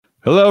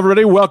Hello,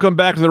 everybody. Welcome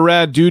back to the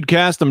Rad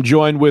Dudecast. I'm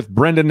joined with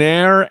Brendan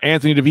Ayer,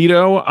 Anthony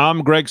DeVito.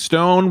 I'm Greg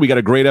Stone. We got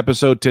a great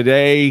episode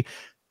today.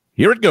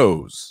 Here it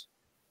goes.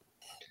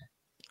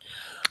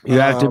 You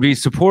have to be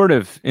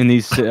supportive in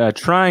these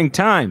trying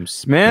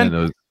times,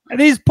 man.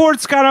 These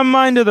ports got a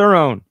mind of their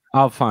own.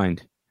 I'll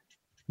find.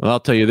 Well, I'll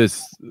tell you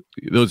this.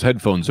 Those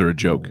headphones are a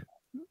joke.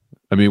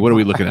 I mean, what are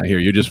we looking at here?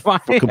 You just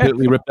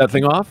completely ripped that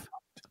thing off?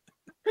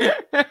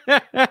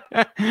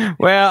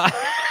 Well,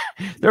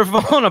 they're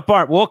falling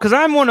apart. Well, because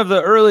I'm one of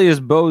the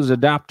earliest Bose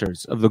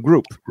adopters of the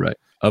group. Right.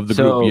 Of the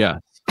group, yeah.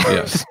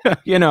 Yes.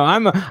 You know,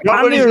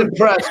 nobody's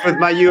impressed with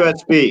my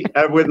USB,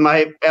 with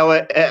my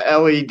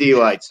LED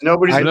lights.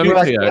 Nobody's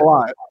impressed a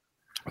lot.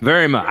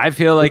 Very much. I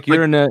feel like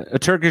you're in a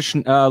Turkish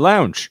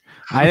lounge.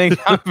 I think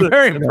I'm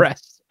very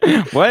impressed.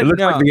 What? It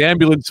looks like the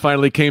ambulance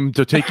finally came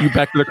to take you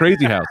back to the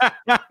crazy house.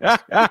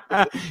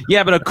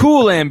 Yeah, but a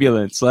cool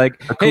ambulance.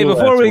 Like, hey,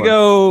 before we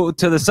go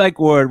to the psych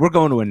ward, we're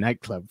going to a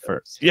nightclub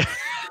first. Yeah.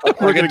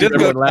 We're going to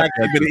go back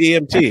to the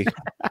EMT.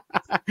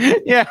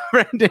 Yeah,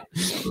 Brendan.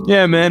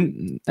 Yeah,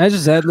 man.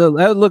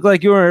 That looked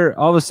like you were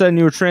all of a sudden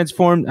you were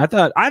transformed. I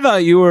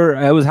thought you were.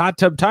 It was hot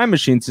tub time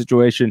machine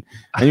situation,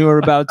 and you were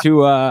about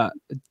to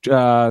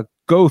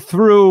go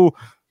through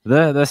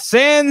the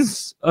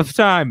sands of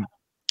time.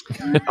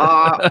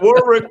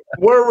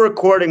 We're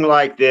recording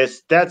like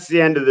this. That's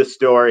the end of the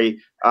story.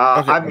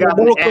 Okay. I've got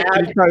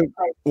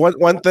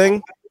one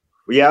thing.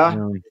 Yeah.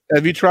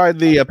 Have you tried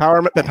the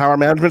power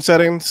management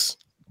settings?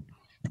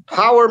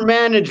 Power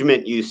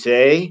management, you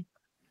say?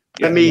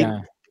 Let me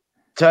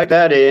type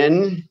that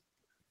in.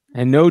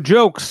 And no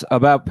jokes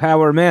about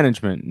power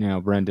management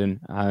now,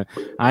 Brendan.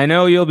 I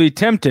know you'll be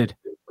tempted.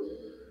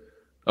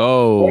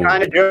 Oh. What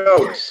kind of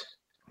jokes?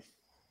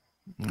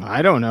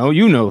 I don't know.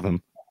 You know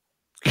them.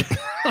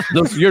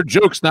 Those are your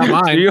jokes, not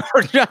mine.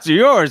 That's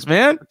yours,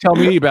 man. Tell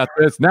me about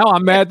this. Now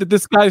I'm mad that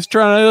this guy's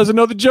doesn't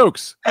know the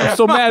jokes. I'm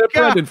so mad at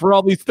Brendan for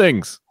all these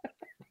things.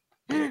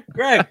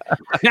 Greg,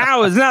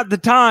 now is not the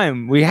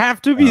time. We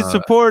have to be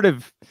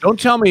supportive. Don't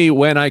tell me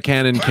when I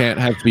can and can't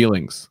have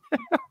feelings.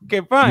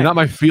 Okay, fine. You're not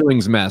my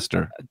feelings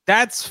master.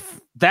 That's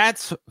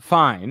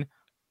fine.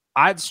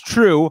 That's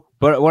true.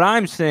 But what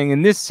I'm saying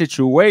in this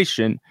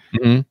situation,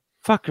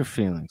 fuck your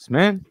feelings,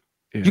 man.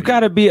 You got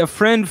to be a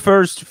friend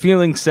first,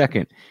 feeling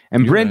second.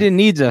 And Brendan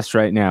needs us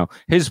right now.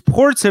 His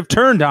ports have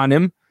turned on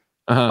him.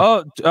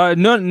 No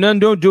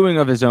doing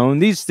of his own.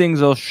 These things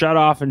will shut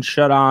off and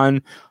shut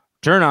on,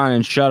 turn on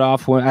and shut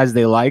off as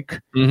they like.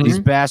 These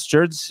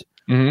bastards.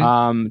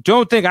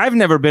 Don't think I've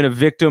never been a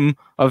victim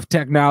of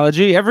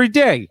technology. Every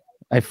day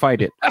I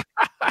fight it.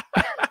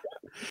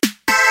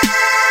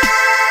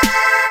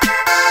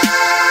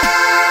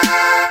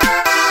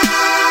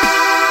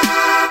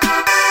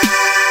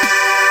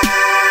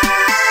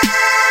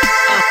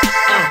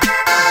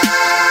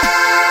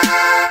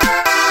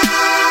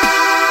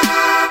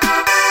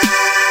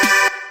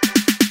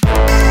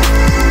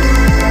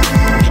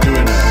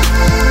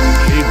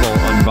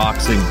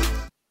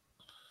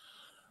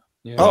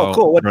 Yeah. Oh,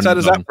 cool. What site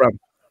is that from?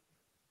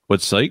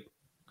 What site?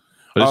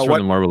 It's from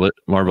the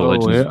Marvel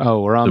Legends. Yeah.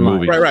 Oh, we're on the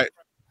movie. Right.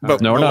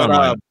 But no, we're not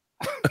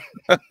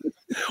online.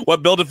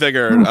 What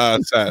Build-A-Figure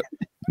set?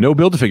 No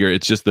Build-A-Figure.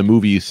 It's just the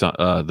movie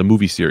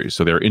series.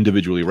 So they're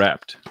individually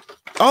wrapped.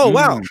 Oh,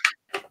 wow.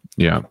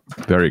 Yeah.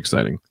 Very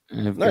exciting.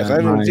 Nice.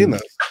 I haven't seen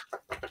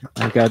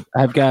that.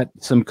 I've got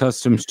some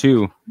customs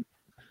too.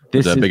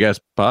 This is that big ass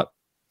pot?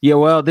 Yeah,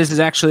 well, this is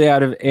actually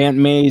out of Aunt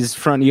May's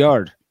front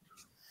yard.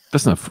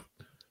 That's not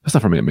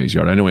from Aunt May's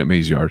yard. I know Aunt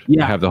May's yard.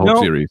 Yeah, I have the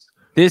whole series.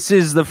 This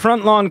is the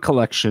front lawn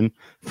collection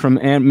from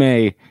Aunt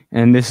May,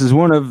 and this is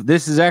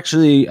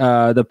actually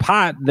the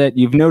pot that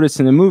you've noticed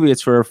in the movie.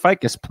 It's for a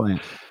ficus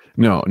plant.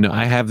 No,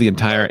 I have the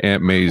entire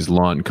Aunt May's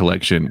lawn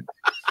collection.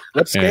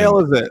 What scale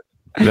is it?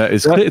 That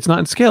is, it's not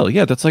in scale.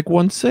 Yeah, that's like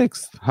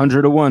 1/6.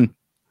 100 to 1.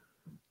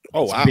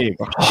 Oh wow! Big.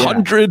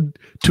 100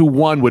 to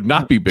 1 would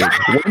not be big.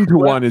 1 to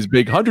 1 is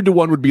big. 100 to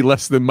 1 would be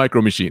less than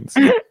Micro Machines.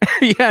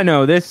 Yeah,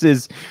 no. This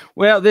is 2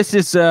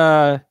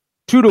 to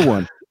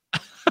 1.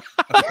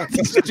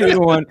 2 to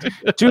 1.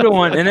 2 to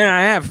 1. And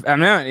then I'm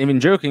not even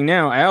joking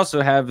now. I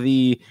also have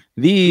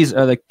these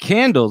are the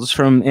candles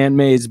from Aunt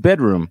May's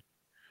bedroom.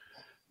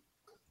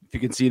 If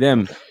you can see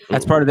them,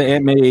 that's part of the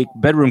Aunt May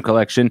bedroom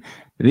collection.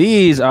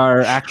 These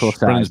are actual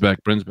size.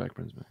 Bryn's back.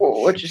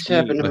 What just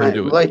happened to my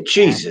light?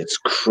 Jesus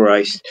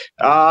Christ.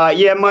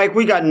 Yeah, Mike,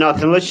 we got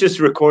nothing. Let's just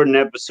record an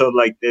episode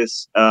like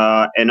this.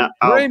 And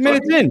we're 8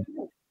 minutes in.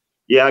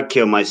 Yeah, I'll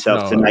kill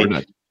myself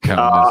tonight.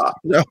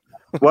 No.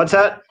 What's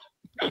that?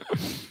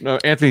 No,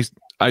 Anthony,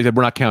 I said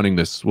we're not counting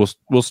this.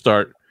 We'll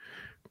start.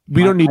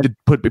 We don't need to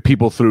put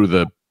people through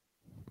the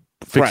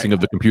fixing of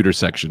the computer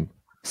section.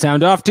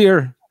 Sound off,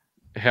 dear.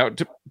 How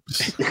to?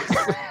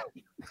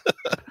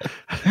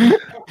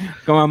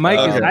 Come on, Mike.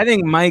 I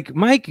think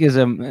Mike is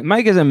a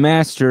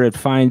master at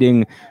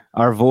finding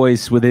our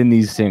voice within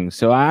these things.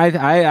 So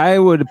I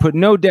would put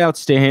no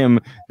doubts to him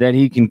that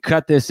he can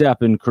cut this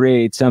up and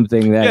create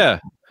something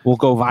that will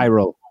go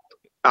viral.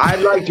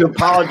 I'd like to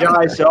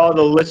apologize to all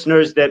the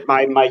listeners that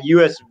my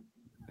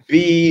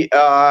USB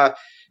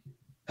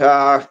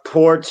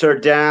ports are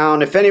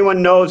down. If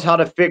anyone knows how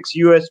to fix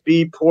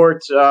USB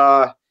ports,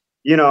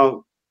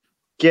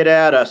 get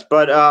at us.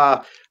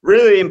 But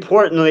really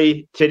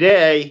importantly,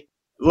 today,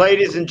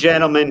 ladies and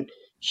gentlemen,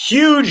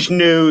 huge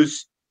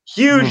news.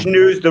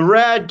 The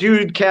Rad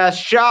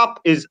Dudecast shop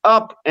is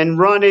up and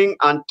running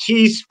on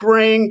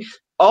Teespring.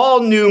 All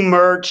new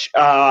merch.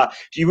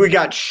 We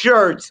got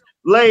shirts,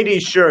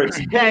 ladies' shirts,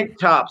 tank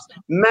tops,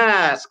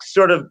 masks,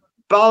 sort of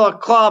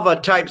balaclava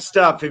type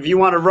stuff. If you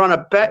want to rob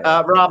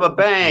a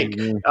bank,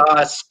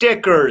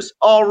 stickers,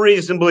 all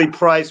reasonably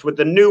priced with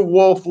the new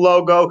Wolf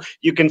logo.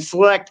 You can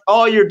select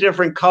all your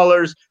different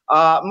colors.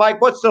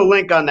 Mike, what's the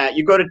link on that?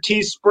 You go to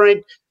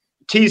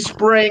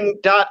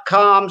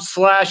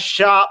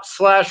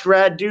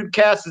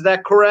teespring.com/shop/rad-dudecast. Is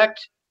that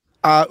correct?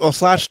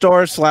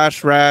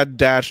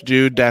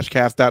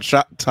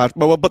 /store/rad-dude-cast.shop.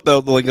 But we'll put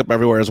the link up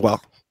everywhere as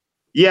well.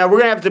 Yeah, we're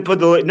going to have to put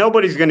the link.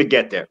 Nobody's going to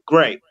get there.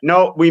 Great.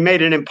 No, we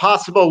made an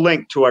impossible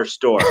link to our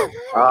store.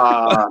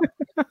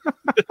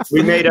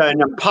 We made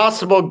an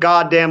impossible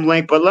goddamn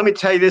link. But let me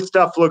tell you, this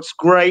stuff looks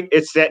great.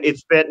 It's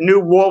that new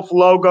Wolf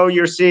logo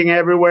you're seeing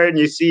everywhere, and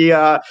you see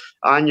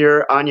on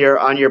your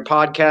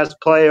podcast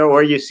player,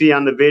 or you see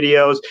on the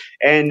videos.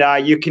 And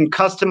you can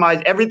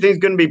customize. Everything's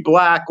going to be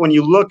black when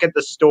you look at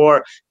the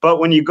store. But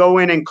when you go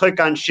in and click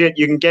on shit,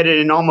 you can get it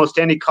in almost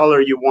any color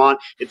you want.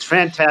 It's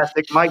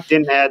fantastic. Mike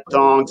didn't add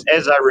thongs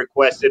as I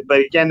requested, but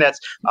again, that's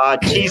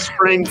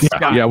Teespring.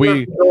 Yeah,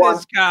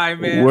 this guy,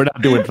 man. We're not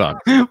doing thongs.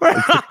 We're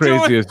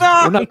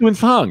not doing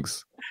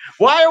thongs.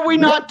 Why are we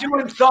not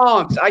doing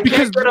thongs?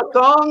 Can't get a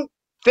thong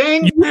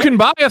thing. You can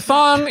buy a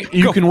thong.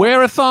 You can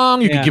wear a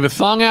thong. You can give a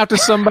thong out to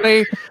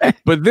somebody.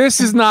 But this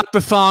is not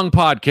the thong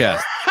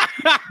podcast.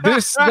 That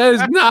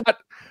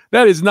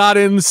is not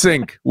in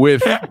sync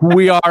with who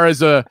we are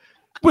as a.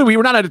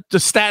 We're not at the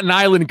Staten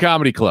Island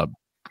Comedy Club.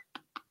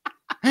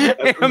 Yeah,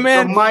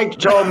 man. So Mike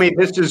told me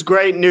this is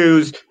great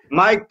news.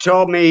 Mike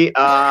told me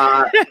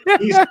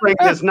Teespring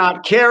does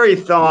not carry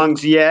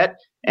thongs yet.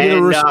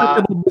 And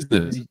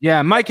business.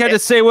 Yeah, Mike had to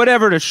say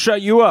whatever to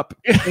shut you up.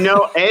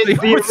 No, as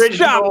the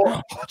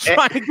original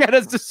trying to get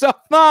us to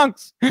sell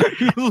thongs.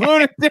 You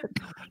lunatic.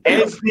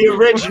 As the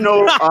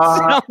original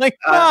selling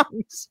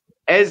thongs.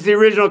 As the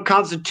original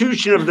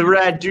constitution of the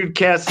Rad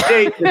Dudecast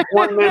states, if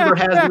one member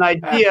has an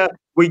idea,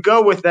 we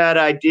go with that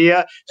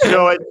idea.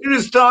 So as soon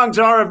as thongs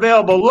are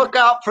available, look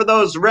out for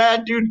those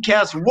Rad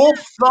Dudecast Wolf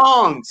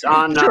thongs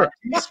on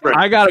Teespring.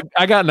 I got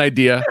an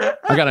idea.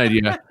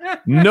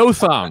 No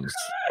thongs.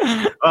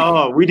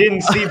 Oh, we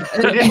didn't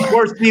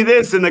foresee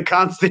this in the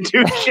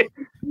Constitution.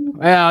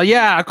 Well,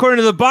 yeah, according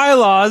to the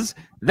bylaws,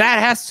 that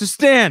has to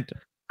stand.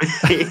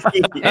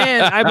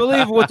 And I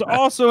believe what's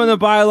also in the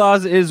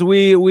bylaws is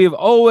we've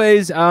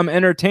always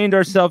entertained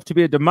ourselves to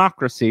be a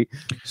democracy.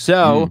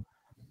 So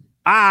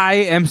I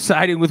am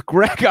siding with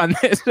Greg on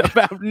this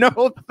about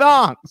no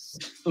thongs.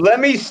 Let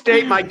me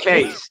state my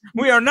case.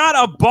 We are not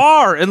a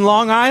bar in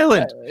Long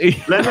Island.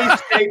 Let me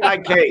state my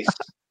case.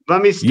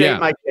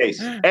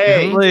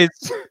 A,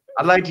 please.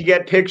 I'd like to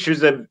get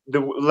pictures of the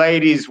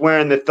ladies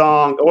wearing the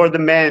thong or the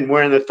men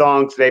wearing the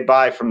thongs they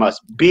buy from us.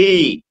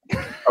 B.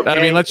 Okay. I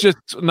mean, let's just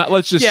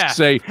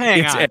say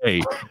it's on.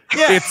 A.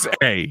 Yeah.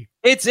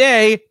 It's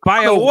A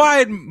by a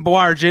wide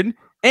margin.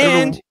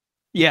 And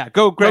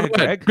go,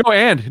 Greg. Go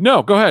ahead.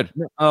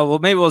 Well,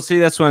 maybe we'll see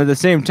this one at the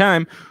same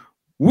time.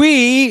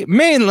 We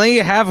mainly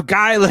have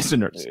guy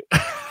listeners.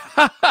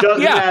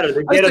 Doesn't matter.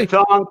 They get a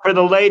thong for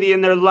the lady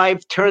in their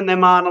life. Turn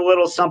them on a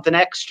little something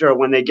extra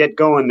when they get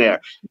going there.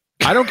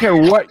 I don't care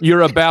what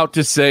you're about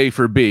to say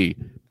for B.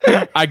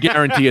 I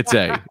guarantee it's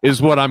A,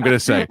 is what I'm going to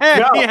say.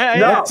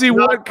 Let's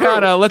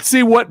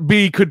see what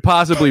B could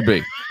possibly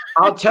be.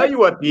 I'll tell you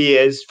what B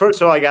is. First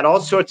of all, I got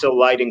all sorts of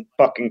lighting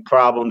fucking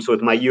problems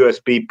with my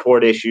USB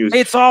port issues.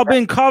 It's all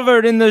been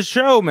covered in the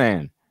show,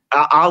 man.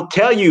 I'll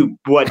tell you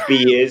what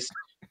B is.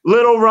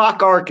 Little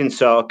Rock,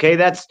 Arkansas. Okay,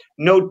 that's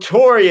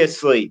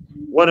notoriously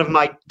one of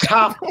my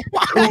top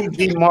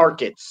koozie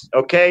markets.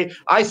 Okay,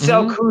 I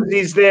sell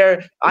koozies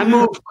there. I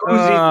move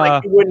koozies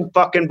like you wouldn't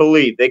fucking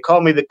believe. They call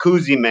me the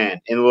Koozie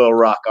Man in Little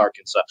Rock,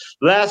 Arkansas.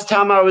 Last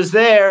time I was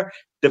there,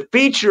 the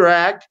feature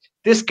act.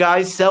 This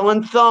guy's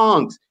selling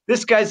thongs.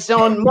 This guy's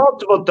selling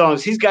multiple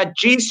thongs. He's got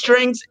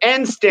G-strings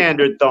and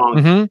standard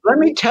thongs. Let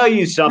me tell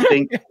you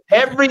something.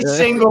 Every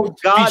single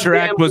goddamn feature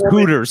act was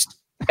Hooters.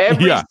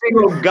 Every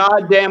single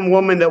goddamn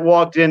woman that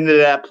walked into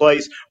that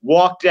place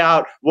walked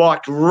out,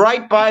 walked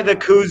right by the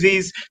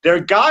koozies.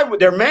 Their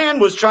man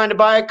was trying to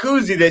buy a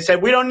koozie. They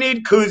said, "We don't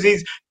need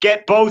koozies.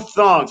 Get both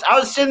thongs." I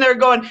was sitting there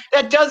going,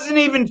 "That doesn't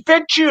even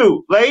fit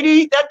you,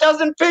 lady. That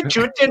doesn't fit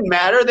you." It didn't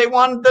matter. They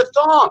wanted the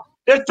thong.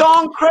 They're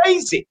thong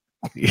crazy.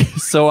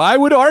 So I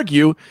would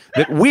argue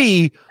that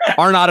we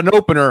are not an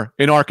opener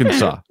in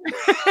Arkansas.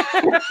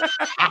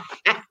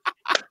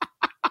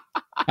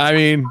 I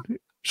mean,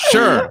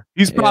 sure.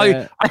 He's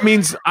probably,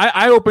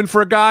 I opened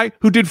for a guy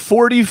who did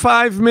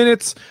 45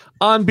 minutes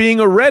on being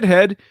a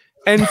redhead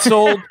and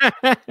sold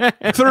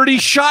 30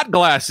 shot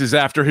glasses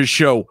after his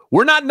show.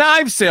 We're not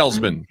knife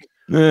salesmen.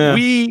 Yeah.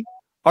 We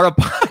are a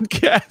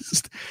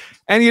podcast.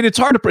 And yet it's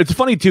hard to. It's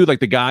funny too, like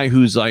the guy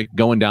who's like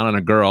going down on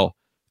a girl,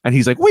 and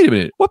he's like, "Wait a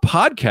minute, what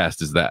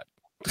podcast is that?"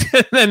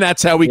 And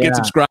that's how we get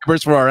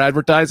subscribers for our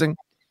advertising.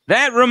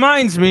 That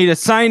reminds me to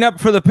sign up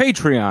for the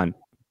Patreon.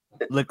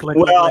 Lick.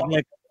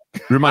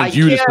 Reminds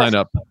you to sign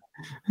up.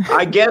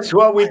 I guess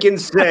what we can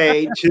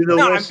say to the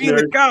listeners. Be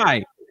the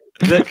guy.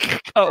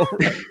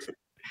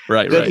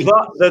 Right.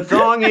 The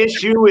thong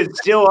issue is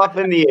still up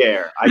in the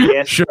air, I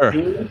guess. Sure.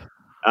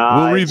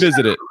 We'll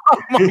revisit it.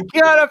 Oh my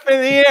God, up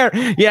in the air.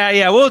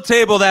 Yeah. We'll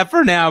table that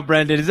for now,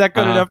 Brendan. Is that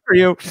good enough for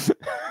you?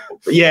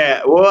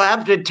 Yeah, we'll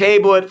have to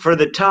table it for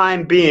the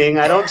time being.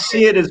 I don't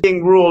see it as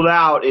being ruled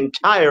out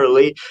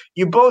entirely.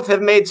 You both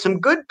have made some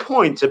good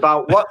points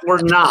about what we're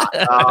not.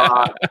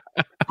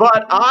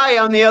 But I,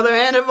 on the other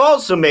hand, have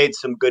also made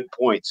some good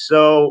points.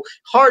 So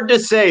hard to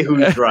say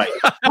who's right.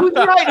 Who's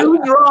right,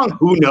 who's wrong?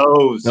 Who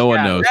knows? No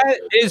one knows. That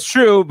is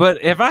true.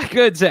 But if I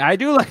could say, I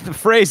do like the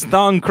phrase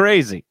thong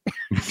crazy.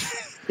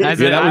 As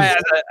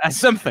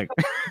something.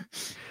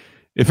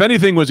 If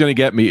anything was going to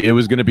get me, it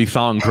was going to be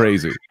thong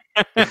crazy.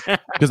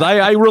 Because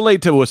I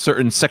relate to a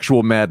certain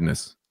sexual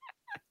madness.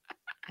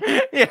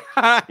 Yeah.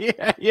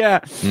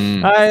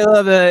 I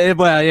love it.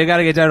 Well, you got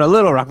to get down to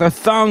Little Rock. They're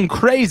thong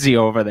crazy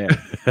over there.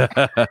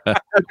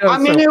 I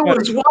mean, it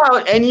was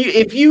wild. And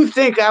if you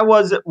think I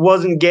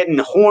wasn't getting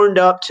horned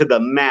up to the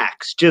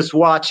max, just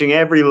watching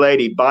every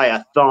lady buy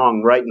a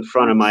thong right in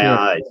front of my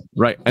eyes.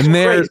 Right. And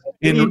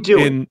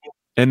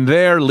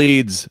there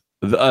leads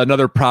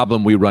another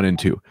problem we run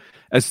into.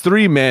 As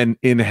three men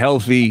in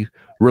healthy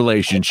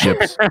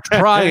relationships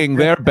trying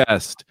their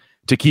best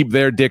to keep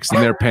their dicks in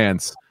their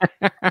pants.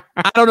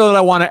 I don't know that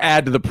I want to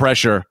add to the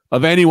pressure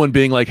of anyone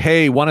being like,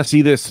 hey, want to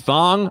see this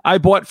thong I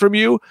bought from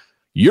you?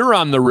 You're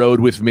on the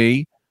road with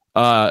me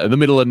in the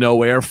middle of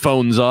nowhere,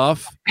 phones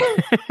off.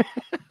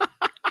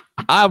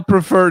 I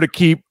prefer to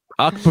keep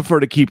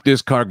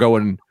this car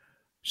going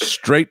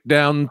straight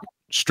down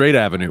Straight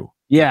Avenue.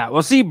 Yeah,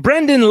 well, see,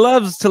 Brendan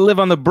loves to live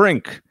on the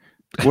brink.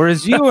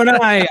 Whereas you and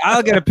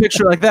I'll get a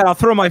picture like that. I'll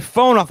throw my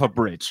phone off a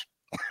bridge.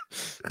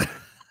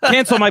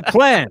 Cancel my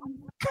plan.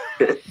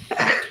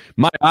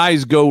 My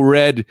eyes go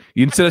red.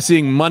 Instead of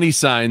seeing money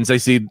signs, I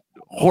see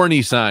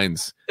horny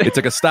signs. It's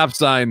like a stop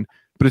sign,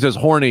 but it says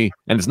horny,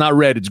 and it's not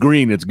red. It's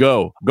green. It's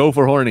go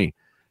for horny.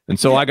 And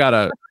so I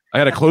gotta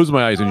close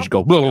my eyes and just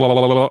go. Blah, blah,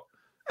 blah, blah,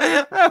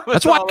 blah.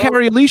 That's why I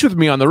carry a leash with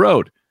me on the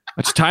road.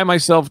 I just tie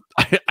myself.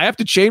 I have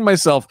to chain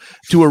myself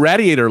to a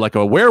radiator like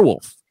a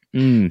werewolf.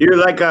 You're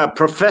like a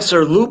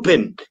Professor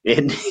Lupin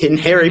in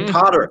Harry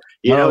Potter.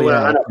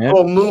 On a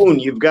full moon,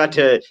 you've got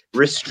to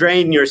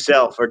restrain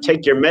yourself or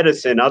take your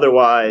medicine.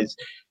 Otherwise,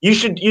 you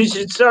should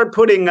start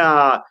putting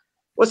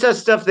what's that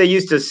stuff they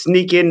used to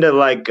sneak into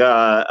like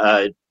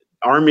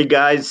army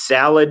guys'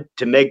 salad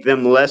to make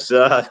them less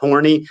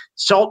horny?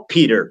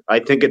 Saltpeter, I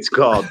think it's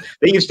called.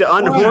 They used to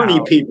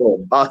unhorny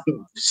people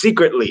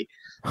secretly.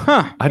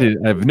 Huh? I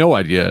have no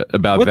idea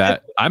about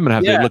that. I'm gonna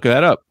have to look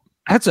that up.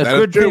 That's a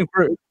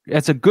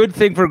good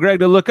thing for Greg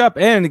to look up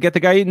and to get the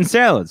guy eating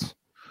salads.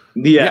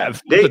 Yeah,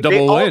 they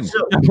double win.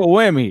 Double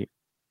whammy.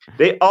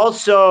 They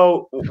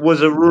also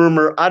was a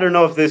rumor. I don't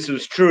know if this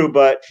was true,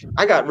 but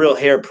I got real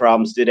hair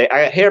problems today.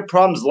 I got hair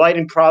problems,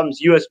 lighting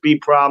problems, USB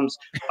problems.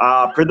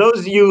 For those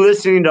of you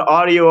listening to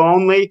audio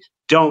only,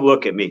 don't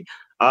look at me.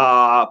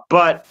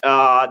 But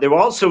there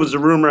also was a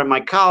rumor at my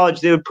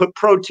college they would put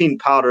protein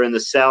powder in the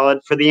salad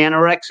for the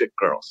anorexic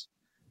girls.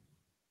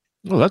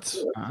 Well,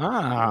 that's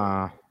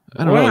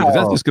I don't know.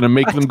 That's just going to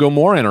make them go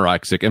more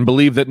anorexic and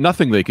believe that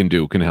nothing they can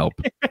do can help.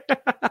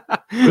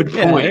 Good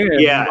point.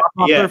 Yeah.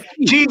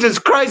 Jesus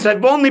Christ,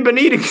 I've only been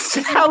eating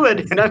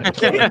salad and I'm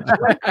kidding.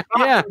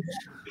 Yeah.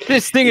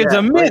 This thing is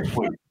a myth.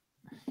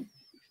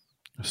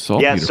 There's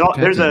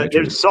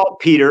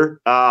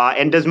saltpeter.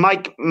 And does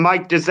Mike,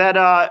 does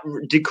that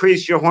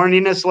decrease your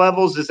horniness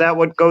levels? Is that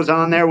what goes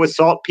on there with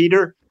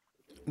saltpeter?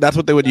 That's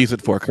what they would use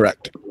it for,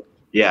 correct?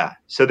 Yeah.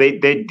 So they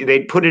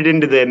put it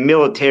into the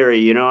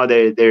military,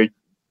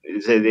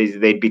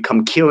 they'd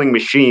become killing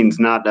machines,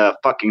 not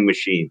fucking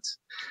machines.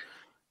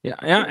 Yeah.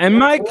 And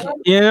Mike,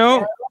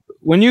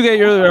 when you get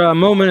your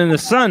moment in the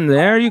sun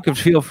there, you can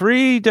feel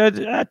free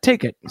to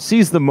take it.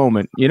 Seize the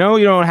moment. You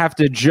don't have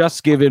to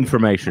just give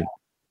information.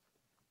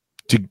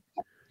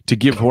 To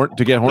get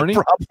horny?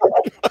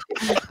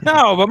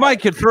 No, but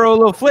Mike could throw a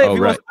little flavor. He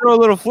wants to throw a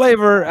little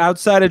flavor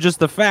outside of just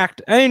the fact,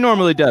 and he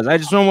normally does. I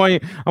just don't want you.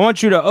 I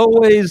want you to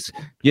always,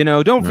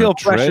 don't feel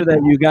pressure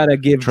that you got to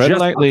give. Tread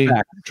lightly.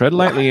 Tread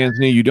lightly,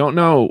 Anthony. You don't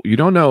know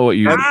what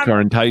you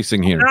are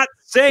enticing here. Not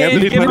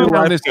saying.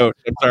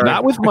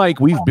 Not with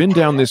Mike. We've been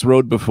down this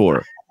road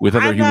before with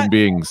other human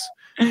beings,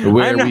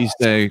 where we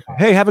say,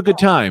 "Hey, have a good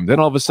time." Then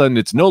all of a sudden,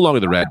 it's no longer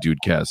the Rad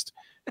Dude Cast.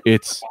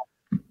 It's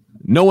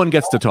no one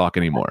gets to talk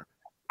anymore.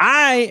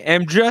 I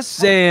am just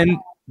saying,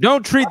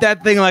 don't treat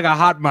that thing like a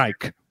hot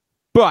mic.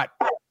 But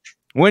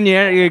when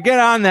you get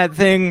on that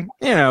thing,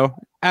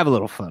 have a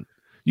little fun.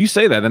 You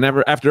say that, and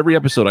after every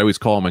episode, I always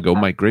call him and go,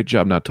 Mike, great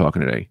job not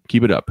talking today.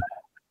 Keep it up.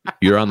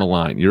 You're on the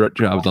line. Your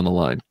job's on the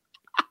line.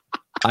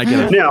 I get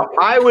it. Now,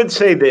 I would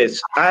say this.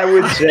 I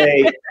would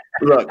say,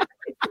 look,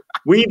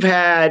 we've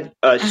had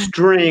a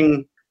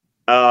string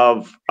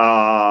of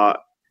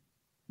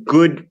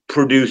good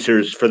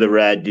producers for the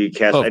Rad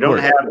Dudecast. Oh, I don't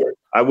have.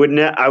 I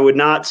would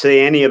not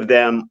say any of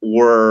them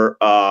were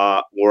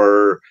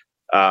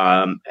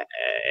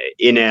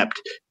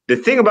inept. The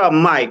thing about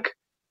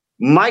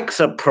Mike's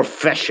a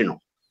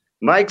professional.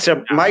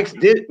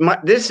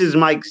 This is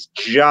Mike's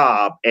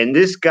job, and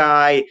this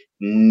guy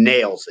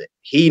nails it.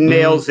 He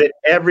nails it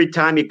every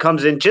time he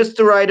comes in, just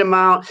the right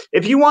amount.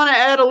 If you want to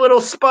add a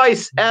little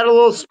spice,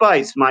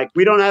 Mike.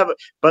 We don't have,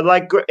 but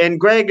and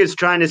Greg is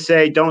trying to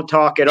say, don't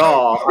talk at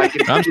all.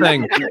 I'm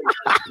saying,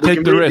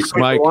 take the risk,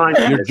 Mike.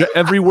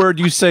 Every word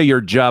you say,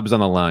 your job's on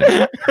the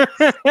line.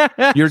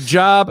 Your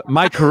job,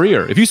 my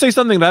career. If you say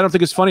something that I don't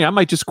think is funny, I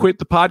might just quit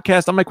the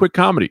podcast. I might quit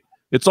comedy.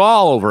 It's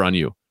all over on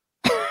you.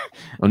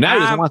 Well, now he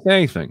doesn't want to say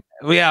anything.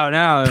 Yeah,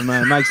 now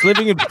Mike's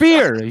living in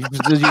fear.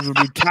 He's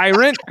a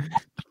tyrant.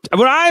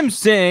 What I'm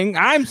saying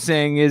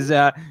is,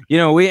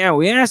 we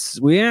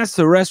ask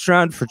the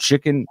restaurant for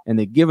chicken, and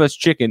they give us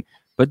chicken,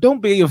 but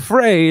don't be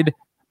afraid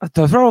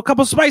to throw a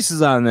couple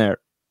spices on there.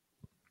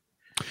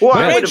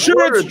 Well, make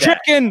sure it's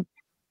chicken.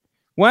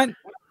 What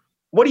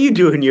are you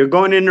doing? You're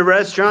going into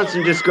restaurants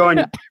and just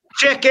going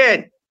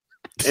chicken.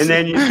 And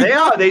then you say,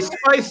 "Oh, they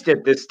spiced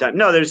it this time."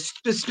 No, there's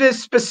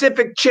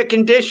specific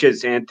chicken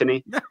dishes,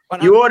 Anthony.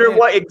 You order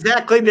what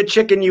exactly the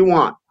chicken you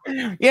want.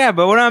 Yeah,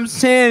 but what I'm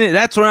saying,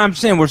 that's what I'm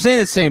saying. We're saying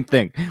the same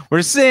thing.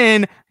 We're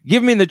saying,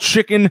 give me the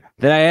chicken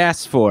that I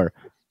asked for.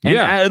 And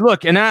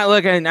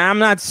I'm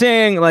not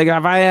saying like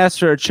if I asked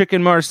for a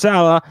chicken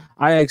marsala,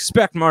 I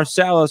expect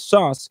marsala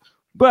sauce.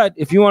 But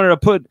if you wanted to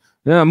put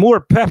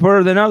more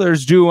pepper than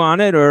others do on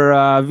it,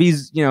 or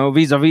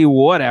vis-a-vis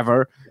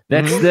whatever.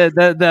 That's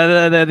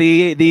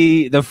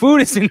the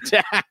food is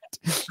intact,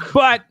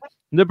 but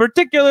the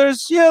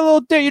particulars,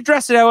 you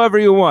dress it however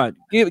you want.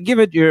 Give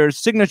it your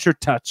signature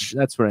touch.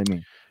 That's what I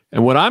mean.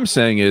 And what I'm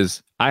saying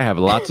is, I have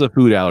lots of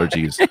food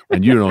allergies,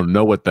 and you don't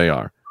know what they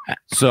are.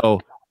 So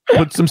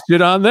put some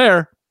shit on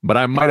there, but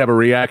I might have a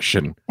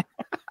reaction.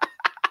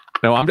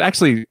 No, I'm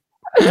actually,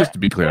 just to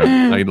be clear,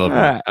 I love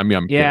it. I mean,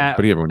 I'm kidding,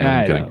 but everyone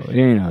knows I'm kidding.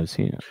 He knows.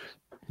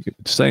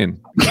 Just saying,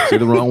 say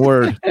the wrong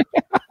word.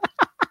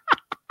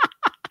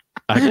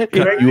 I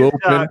cut you open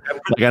like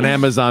an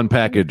Amazon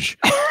package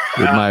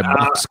with my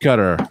box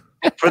cutter.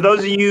 For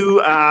those of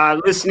you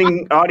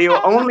listening audio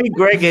only,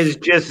 Greg has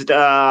just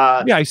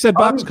I said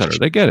box cutter.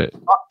 They get it.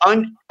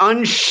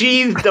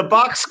 Unsheathed the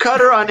box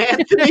cutter on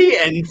Anthony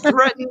and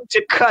threatened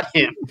to cut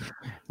him.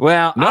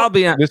 Well, no, I'll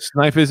be honest. This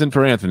knife isn't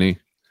for Anthony.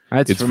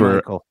 It's for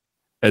Michael.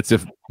 It's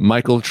if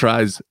Michael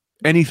tries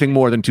anything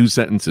more than 2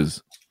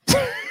 sentences.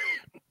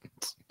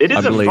 It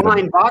is a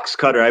fine box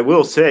cutter, I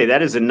will say.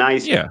 That is a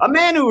nice. Yeah. A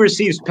man who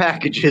receives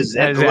packages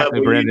at the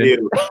level Brandon. You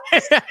do.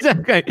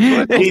 Okay.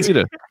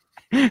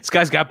 This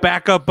guy's got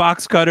backup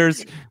box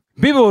cutters.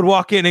 People would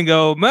walk in and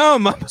go, "No,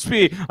 must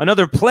be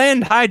another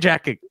planned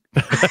hijacking."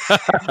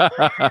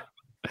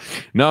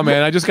 No,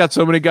 man, I got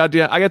so many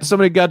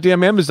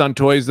goddamn Amazon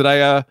toys that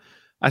I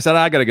said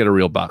I got to get a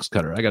real box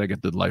cutter. I got to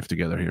get the life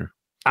together here.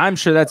 I'm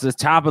sure that's the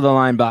top of the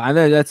line, but I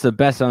think that's the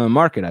best on the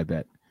market. I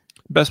bet.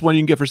 Best one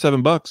you can get for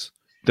 $7.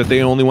 That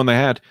the only one they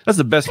had. That's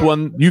the best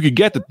one you could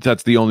get.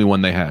 That's the only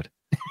one they had.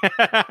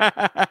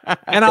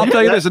 And I'll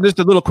tell you this, and just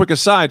a little quick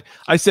aside.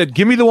 I said,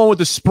 give me the one with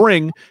the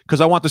spring, because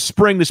I want the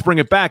spring to spring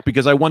it back,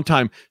 because I one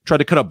time tried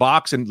to cut a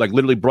box and like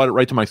literally brought it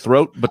right to my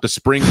throat, but the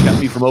spring kept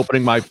me from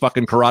opening my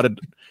fucking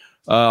carotid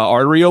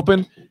artery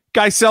open.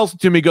 Guy sells it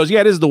to me, goes, "Yeah,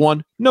 it is the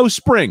one. No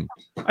spring.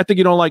 I think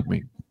you don't like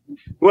me."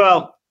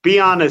 Well, be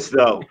honest,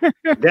 though.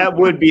 That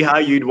would be how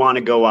you'd want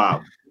to go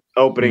out,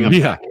 opening a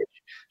package.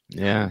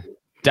 Yeah.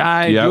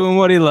 Doing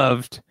what he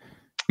loved.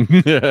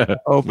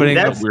 Opening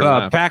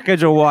a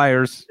package of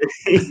wires.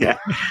 Yeah.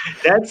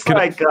 That's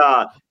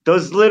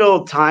those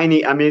little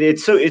tiny, I mean,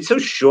 it's so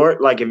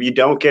short. Like if you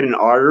don't get an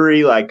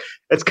artery, like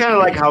it's kind of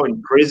like how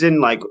in prison,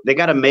 like they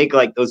got to make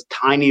like those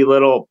tiny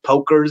little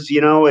pokers,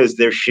 as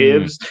their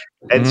shivs.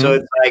 And so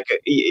it's like,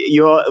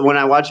 when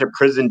I watch a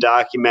prison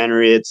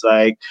documentary, it's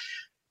like,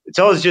 it's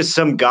always just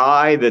some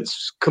guy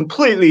that's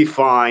completely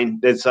fine.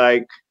 That's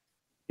like,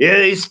 yeah,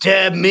 they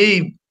stabbed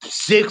me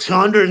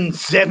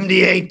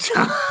 678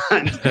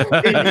 times.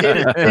 Didn't hit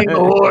a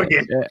single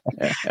organ.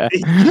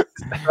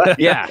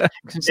 You're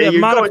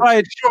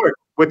going short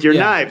with your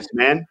knives,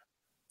 man.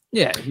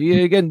 Yeah,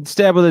 you get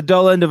stabbed with a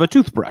dull end of a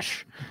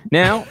toothbrush.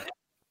 Now,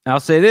 I'll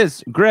say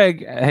this. Greg,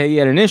 he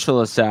had an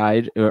initial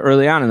aside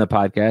early on in the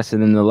podcast,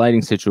 and then the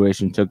lighting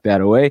situation took that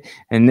away.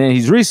 And then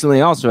he's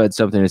recently also had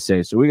something to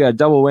say. So we got a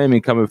double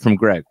whammy coming from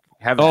Greg.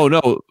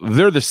 No,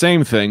 they're the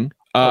same thing.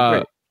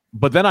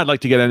 But then I'd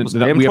like to get into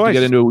we have to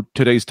get into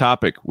today's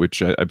topic,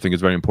 which I think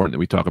is very important that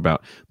we talk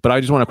about. But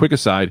I just want a quick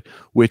aside,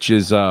 which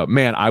is,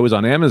 I was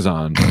on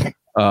Amazon,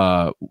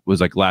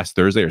 was like last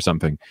Thursday or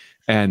something,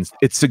 and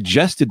it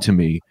suggested to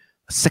me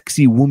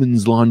sexy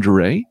woman's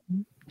lingerie,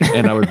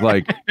 and I was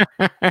like,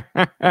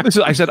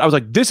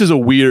 this is a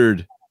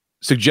weird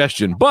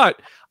suggestion,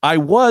 but I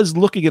was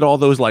looking at all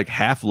those like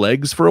half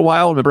legs for a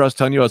while. Remember I was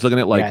telling you I was looking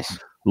at like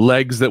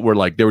legs that were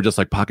like, they were just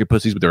like pocket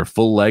pussies, but they were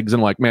full legs. And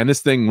I'm like, man, this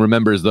thing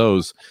remembers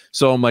those.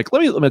 So I'm like,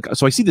 let me.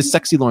 So I see this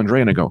sexy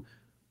lingerie and I go,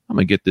 I'm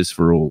going to get this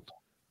for old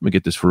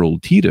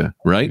Tita,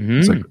 right? Mm-hmm.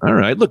 It's like, all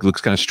right,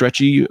 looks kind of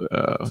stretchy.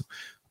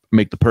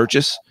 Make the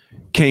purchase.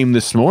 Came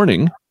this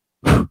morning,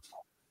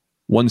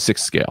 1/6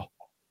 scale.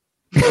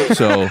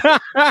 So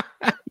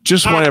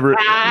just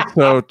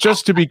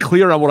to be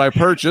clear on what I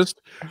purchased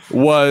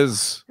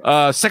was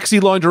sexy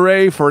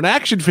lingerie for an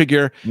action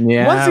figure.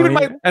 Yeah,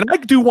 and I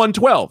do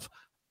 1/12.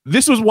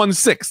 This was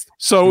 1/6,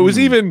 so it was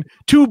even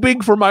too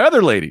big for my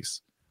other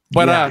ladies.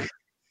 But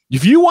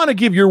if you want to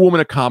give your woman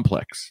a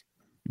complex,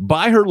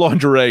 buy her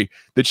lingerie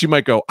that she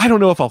might go, I don't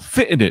know if I'll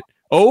fit in it.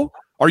 Oh,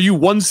 are you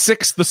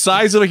 1/6 the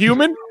size of a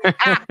human?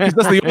 That's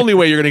the only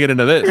way you're going to get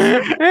into this.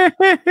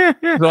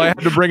 So I had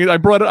to bring it. I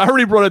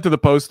already brought it to the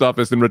post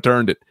office and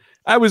returned it.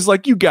 I was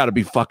like, you got to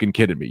be fucking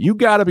kidding me.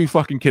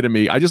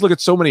 I just look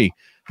at so many,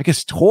 I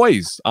guess,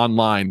 toys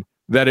online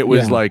that it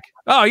was like,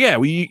 oh yeah,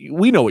 we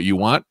know what you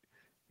want.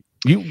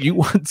 You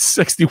want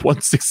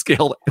 61/6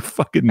 scale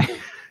fucking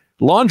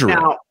lingerie.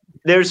 Now,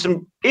 there's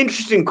some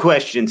interesting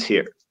questions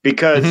here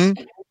because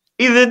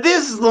either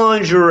this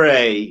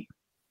lingerie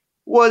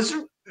was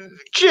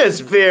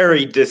just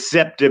very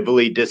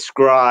deceptively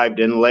described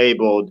and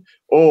labeled,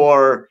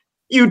 or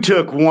you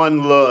took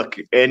one look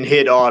and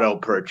hit auto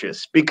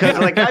purchase. Because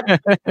like I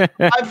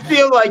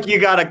feel like you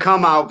got to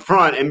come out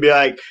front and be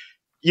like,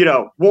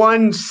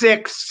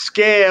 1/6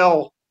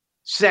 scale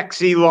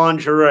sexy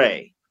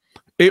lingerie.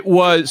 It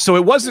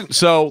wasn't.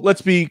 So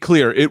let's be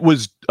clear. It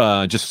was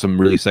just some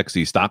really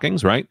sexy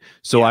stockings, right?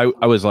 So I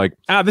was like,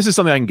 this is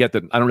something I can get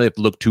that I don't really have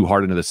to look too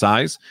hard into the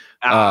size.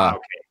 Okay.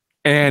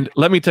 And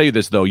let me tell you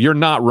this, though. You're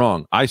not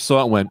wrong. I saw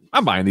it and went,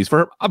 I'm buying these for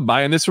her. I'm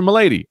buying this from a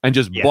lady. And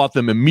just bought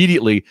them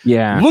immediately.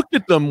 Yeah. Looked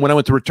at them when I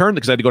went to return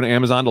because I had to go to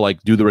Amazon to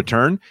like do the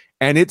return.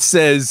 And it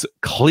says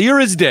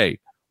clear as day,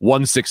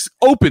 1/6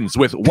 opens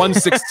with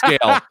 1/6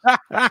 scale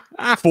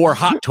for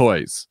Hot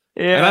Toys.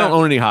 Yeah. And I don't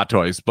own any Hot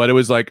Toys, but it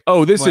was like,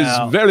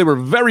 they were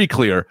very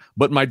clear.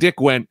 But my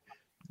dick went,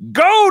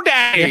 go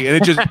daddy. And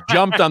it just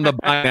jumped on the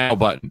buy now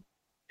button.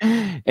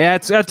 Yeah,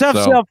 it's a tough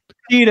sell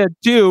to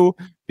do.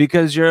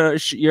 Because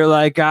you're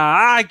like,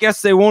 I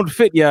guess they won't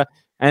fit you,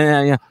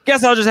 and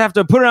guess I'll just have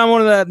to put it on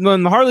one of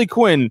the Harley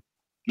Quinn.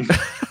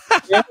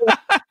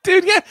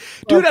 Dude,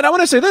 and I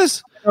want to say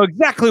this. I know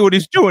exactly what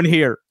he's doing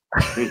here.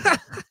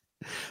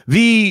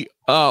 Here's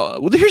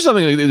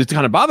something that's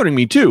kind of bothering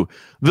me too.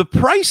 The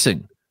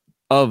pricing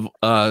of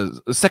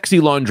sexy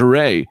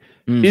lingerie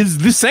is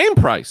the same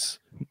price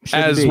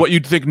as what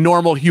you'd think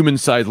normal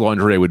human-sized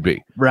lingerie would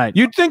be. Right.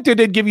 You'd think that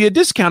they'd give you a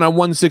discount on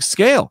 1/6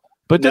 scale.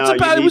 But it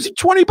was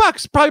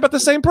 $20, probably about the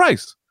same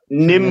price.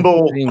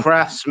 Nimble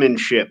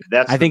craftsmanship.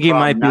 I think it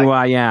might be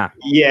why. Yeah,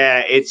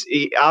 it's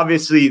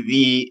obviously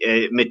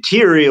the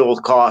material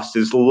cost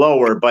is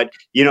lower, but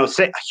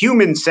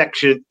human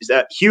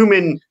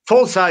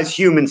full size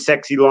human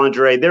sexy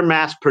lingerie, they're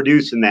mass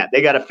producing that.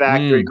 They got a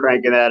factory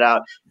cranking that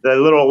out. The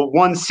little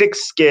 1/6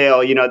 scale,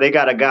 they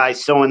got a guy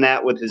sewing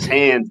that with his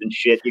hands and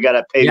shit. You got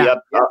to pay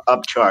the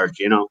upcharge.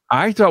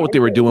 I thought what they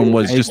were doing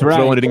was just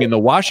throwing it in the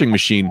washing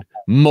machine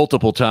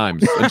multiple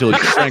times until it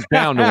shrank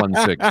down to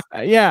 1/6.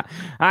 Yeah,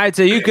 I'd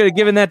say you could have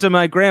given that to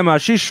my grandma.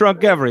 She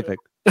shrunk everything.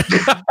 But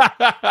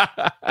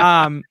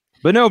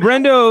no,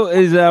 Brendo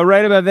is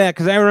right about that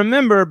because I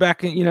remember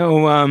back,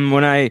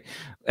 when I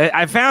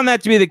found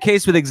that to be the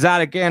case with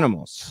exotic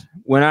animals.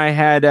 When I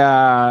had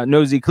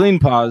Nosy Clean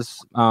Paws,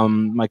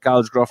 my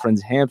college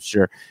girlfriend's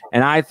hamster,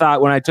 and I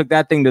thought when I took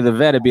that thing to the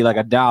vet, it'd be like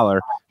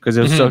 $1 because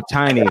it was so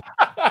tiny.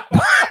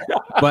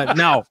 But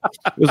no,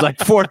 it was like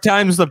 4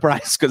 times the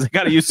price because I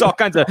got to use all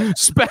kinds of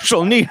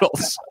special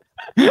needles.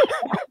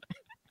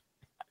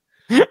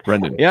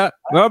 Brendan. Yeah.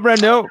 Well,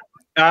 Brendo.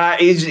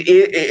 Are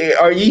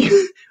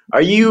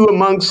you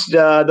amongst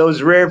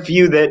those rare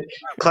few that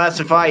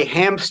classify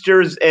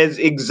hamsters as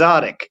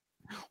exotic?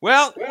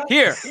 Well,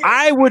 here,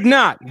 I would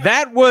not.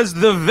 That was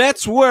the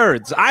vet's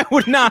words. I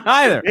would not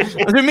either.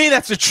 To me,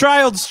 that's a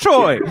child's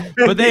toy.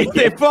 But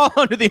they fall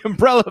under the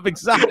umbrella of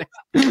exotic.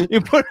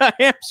 You put a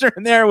hamster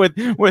in there with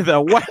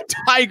white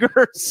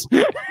tigers,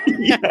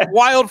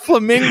 wild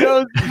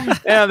flamingos.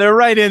 Yeah, they're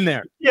right in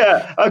there.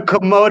 Yeah, a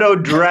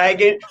Komodo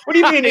dragon. What do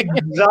you mean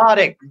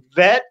exotic,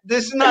 vet?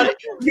 This is not.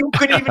 You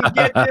could even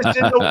get this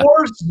in the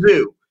worst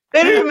zoo.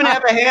 They don't even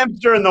have a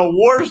hamster in the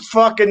worst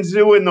fucking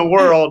zoo in the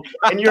world,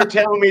 and you're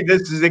telling me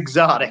this is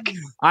exotic.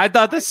 I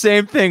thought the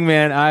same thing,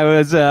 man. I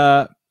was,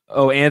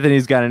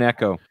 Anthony's got an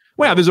echo.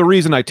 Well, there's a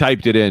reason I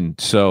typed it in,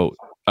 so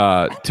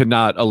to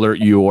not alert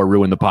you or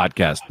ruin the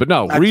podcast. But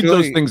no, read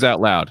those things out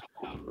loud.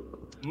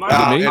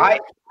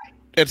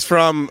 It's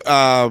from,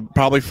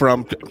 probably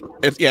from,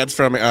 it's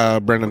from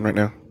Brendan right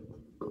now.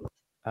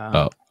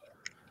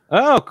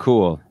 Oh,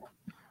 cool.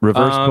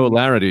 Reverse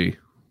polarity.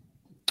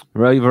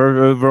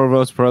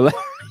 Reverse polarity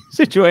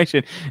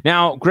situation.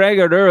 Now, Greg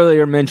had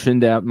earlier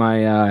mentioned that my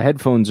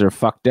headphones are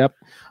fucked up.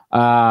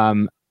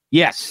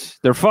 Yes,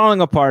 they're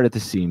falling apart at the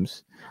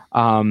seams.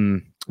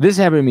 This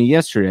happened to me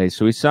yesterday.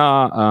 So we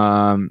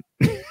saw,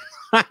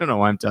 I don't know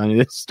why I'm telling you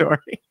this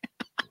story.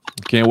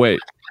 Can't wait.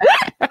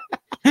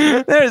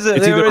 It's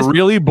either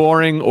really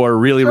boring or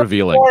really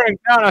revealing. Boring.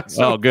 No, it's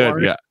so good.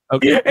 Boring. Yeah.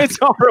 Okay. It's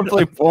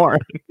horribly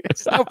boring.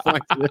 It's so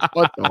pointless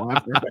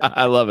whatsoever.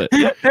 I love it.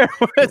 There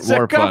was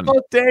More a couple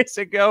of days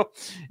ago.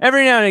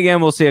 Every now and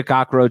again, we'll see a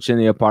cockroach in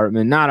the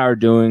apartment. Not our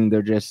doing.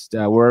 They're just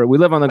we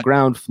live on the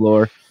ground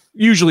floor.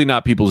 Usually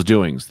not people's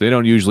doings. They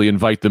don't usually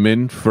invite them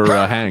in for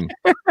a hang.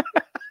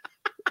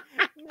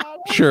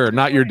 Sure,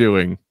 not your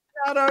doing.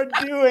 Not our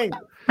doing.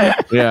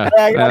 Yeah,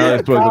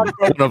 that's one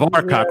of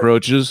our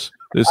cockroaches.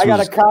 I got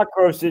a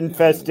cockroach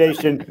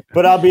infestation,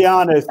 but I'll be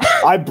honest,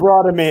 I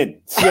brought him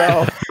in.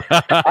 So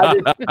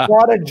I just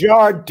brought a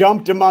jar,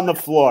 dumped him on the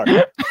floor.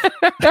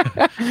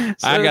 I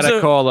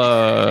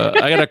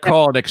gotta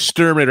call an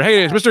exterminator.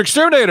 Hey, it's Mr.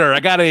 Exterminator. I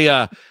got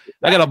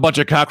a bunch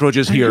of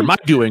cockroaches here. My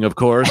doing, of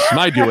course.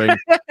 My doing.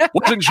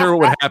 Wasn't sure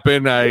what would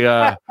happen.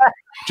 I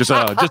just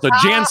a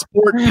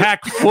JanSport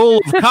pack full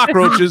of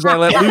cockroaches I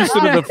let loose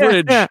into the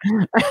fridge.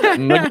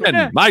 And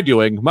again, my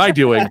doing.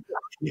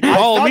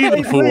 Call me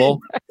the fool.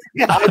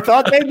 I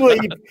thought they'd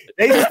leave.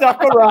 They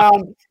stuck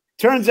around.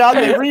 Turns out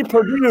they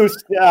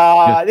reproduced.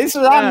 This is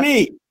on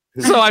me.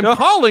 So I'm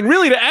calling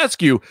really to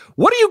ask you,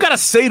 what do you got to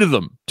say to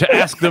them to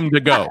ask them to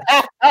go?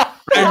 I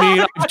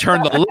mean, I've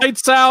turned the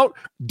lights out.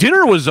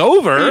 Dinner was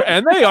over,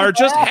 and they are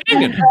just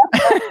hanging.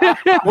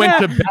 Went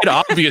to bed,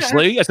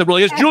 obviously. I said, well,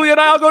 yes, Julia and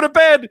I'll go to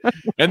bed.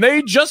 And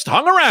they just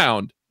hung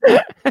around.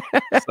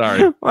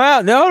 Sorry.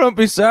 Well, no, don't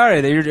be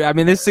sorry.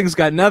 This thing's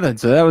got nothing,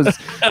 so that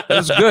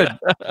was good.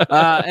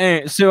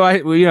 Anyway, so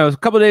a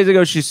couple of days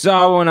ago, she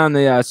saw one on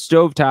the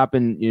stovetop,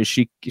 and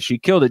she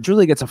killed it.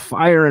 Julie gets a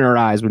fire in her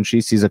eyes when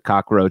she sees a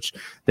cockroach.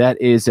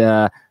 That is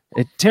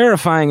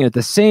terrifying and at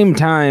the same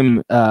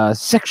time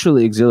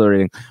sexually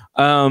exhilarating.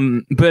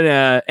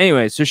 But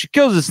anyway, so she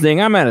kills this thing.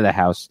 I'm out of the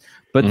house.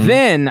 But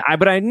then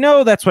I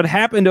know that's what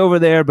happened over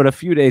there, but a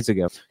few days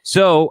ago.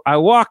 So I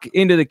walk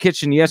into the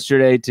kitchen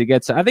yesterday to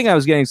get I think I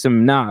was getting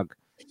some nog.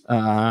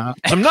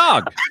 Some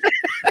nog.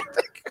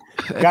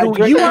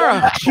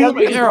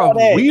 You're a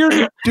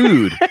weird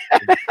dude.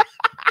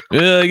 You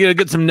gotta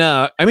get some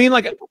nog. I mean,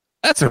 like,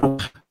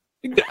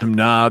 you get some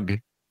nog.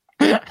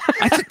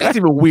 That's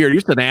even weird.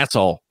 You're just an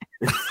asshole.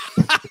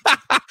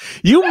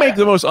 You make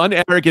the most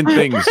unarrogant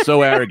things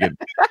so arrogant.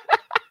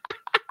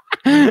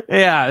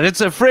 Yeah,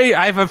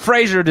 I have a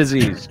Fraser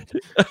disease.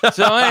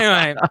 So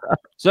anyway,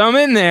 so I'm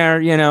in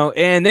there,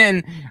 and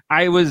then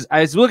I was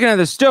looking at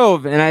the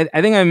stove, and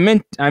I think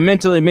I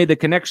mentally made the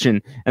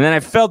connection, and then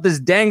I felt this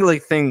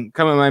dangly thing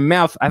come in my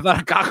mouth. I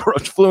thought a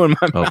cockroach flew in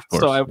my mouth,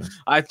 so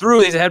I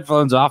threw these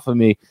headphones off of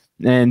me,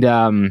 and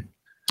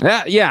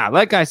yeah,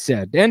 like I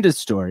said, end of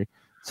story.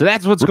 So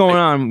that's what's going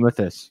on with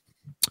this.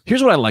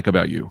 Here's what I like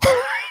about you.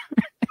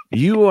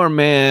 You are a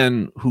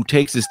man who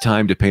takes his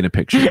time to paint a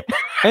picture.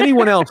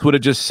 Anyone else would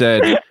have just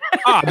said,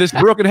 this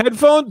broken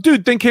headphone?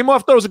 Dude, thing came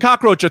off. There was a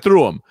cockroach. I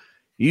threw him.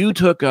 You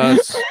took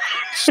us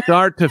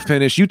start to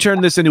finish. You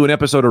turned this into an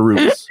episode of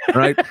Roots,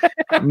 right?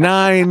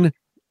 9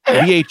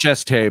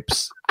 VHS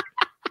tapes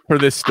for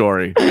this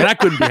story. And I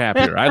couldn't be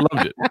happier. I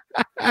loved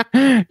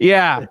it.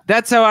 Yeah,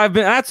 that's how I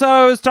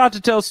was taught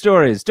to tell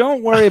stories.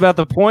 Don't worry about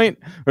the point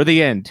or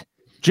the end.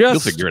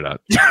 You'll figure it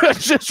out.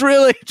 just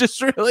really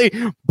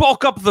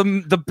bulk up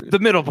the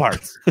middle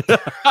parts.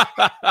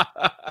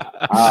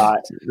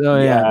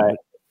 Yeah.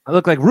 I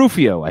look like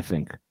Rufio, I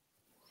think.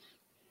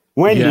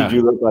 When did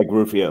you look like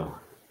Rufio?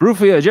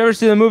 Rufio, did you ever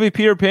see the movie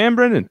Peter Pan,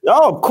 Brendan?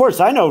 Oh, of course,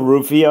 I know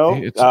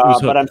Rufio.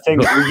 But I'm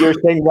saying you're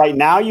saying right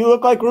now you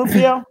look like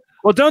Rufio?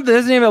 Well,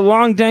 doesn't he have a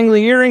long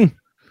dangly earring?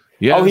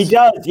 Yes. Oh, he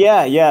does.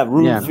 Yeah.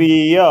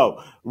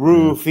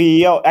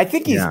 Rufio. I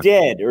think he's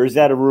dead, or is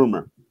that a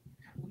rumor?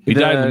 He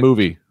died in the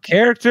movie.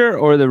 Character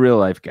or the real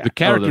life guy? The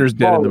character is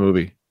dead in the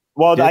movie.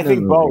 Well, I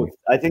think both.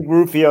 I think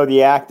Rufio,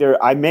 the actor,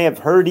 I may have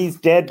heard he's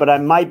dead, but I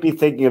might be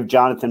thinking of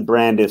Jonathan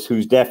Brandis,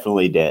 who's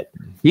definitely dead.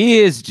 He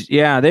is.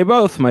 Yeah, they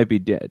both might be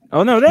dead.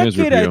 Oh, no, that kid,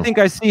 Rufio. I think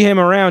I see him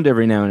around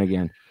every now and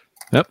again.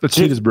 Yep, that's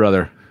his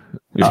brother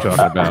you're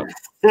talking about.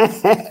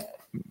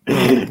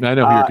 I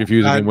know who you're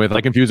confusing him with.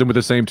 I confuse him with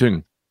the same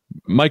thing.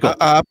 Michael.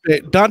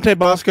 Dante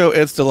Bosco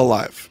is still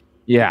alive.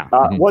 Yeah.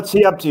 What's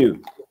he up to?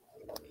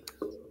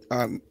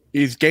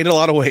 He's gained a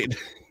lot of weight.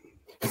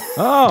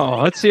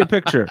 Oh, let's see a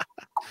picture.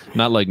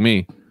 Not like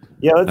me.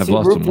 Yeah, let's see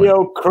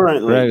Rufio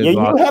currently. Greg, you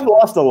have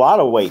lost a lot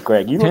of weight,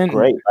 Greg. You look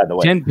great, by the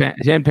way.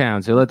 10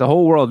 pounds. They let the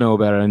whole world know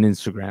about it on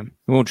Instagram.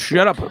 They won't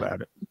shut up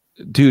about it.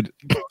 Dude,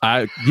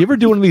 you ever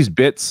do one of these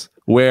bits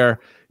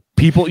where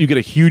you get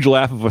a huge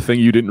laugh of a thing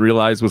you didn't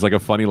realize was like a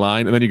funny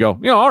line, and then you go,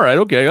 all right,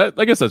 okay,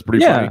 I guess that's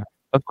pretty funny.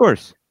 Of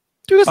course.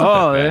 Dude, that's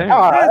not that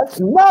bad. That's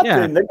nothing.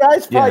 Yeah. The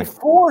guy's probably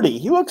 40.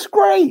 He looks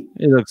great.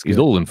 He's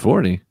older than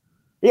 40.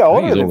 Yeah,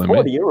 older than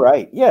 40. You're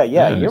right. Yeah,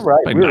 you're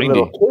right. We were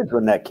little kids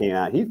when that came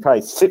out. He's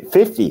probably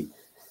 50.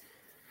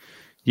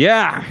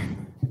 Yeah,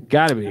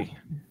 gotta be.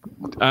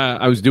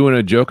 I was doing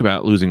a joke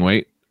about losing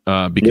weight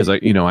because I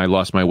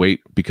lost my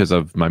weight because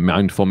of my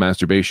mindful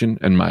masturbation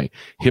and my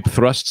hip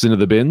thrusts into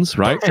the bins,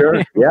 right?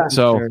 Sure. Yeah.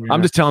 So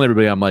I'm just telling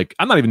everybody, I'm like,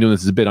 I'm not even doing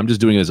this as a bit. I'm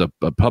just doing it as a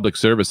public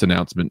service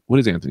announcement. What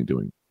is Anthony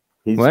doing?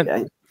 What?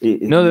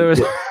 No, there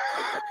was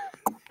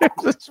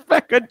there's a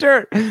speck of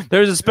dirt.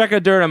 There's a speck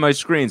of dirt on my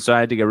screen, so I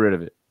had to get rid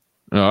of it.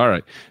 Oh, all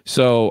right.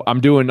 So I'm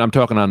doing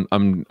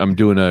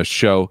a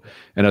show,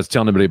 and I was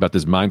telling everybody about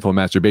this mindful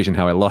masturbation,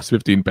 how I lost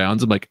 15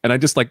 pounds. I'm like, and I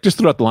just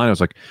threw out the line. I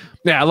was like,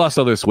 yeah, I lost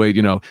all this weight,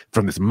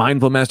 from this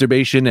mindful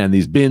masturbation and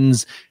these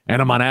bins,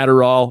 and I'm on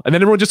Adderall. And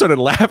then everyone just started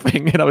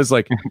laughing, and I was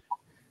like,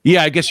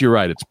 yeah, I guess you're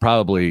right. It's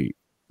probably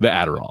the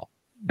Adderall,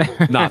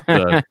 not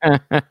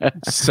the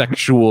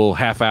sexual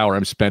half hour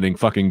I'm spending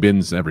fucking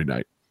bins every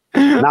night.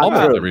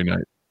 Almost every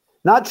night.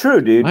 Not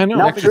true, dude. I know.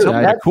 Not true.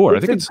 The core.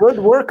 I think it's a good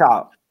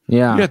workout.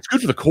 Yeah, it's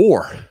good for the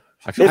core.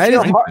 I feel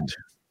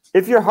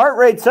if your heart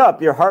rate's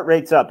up, your heart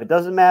rate's up. It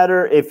doesn't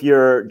matter if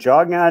you're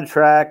jogging on a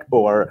track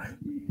or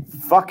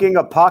fucking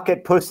a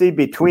pocket pussy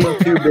between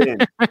two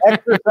bins.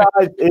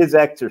 Exercise is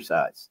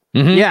exercise.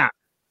 Mm-hmm. Yeah.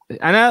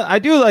 And I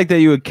do like that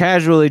you would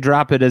casually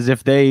drop it as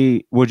if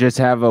they would just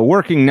have a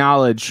working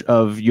knowledge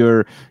of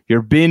your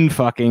bin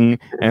fucking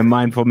and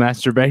mindful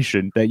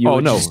masturbation. That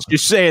you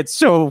just say it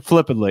so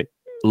flippantly.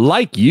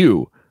 Like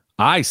you,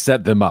 I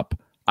set them up.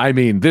 I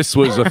mean, this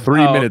was a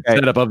 3-minute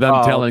setup of them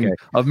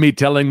of me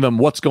telling them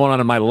what's going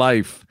on in my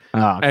life,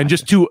 and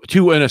just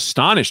to an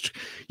astonished.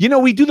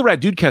 We do the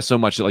Rad Dudecast so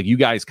much that like you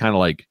guys kind of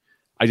like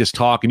I just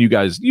talk and you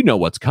guys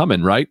what's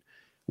coming, right?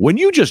 When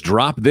you just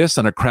drop this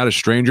on a crowd of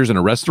strangers in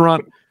a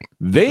restaurant,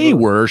 they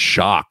were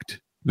shocked.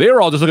 They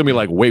were all just looking at me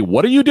like, "Wait,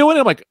 what are you doing?"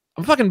 I'm like,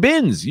 "I'm fucking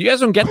bins. You guys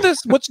don't get this?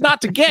 What's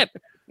not to get?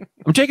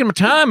 I'm taking my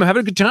time. I'm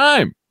having a good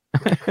time."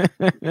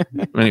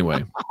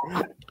 Anyway.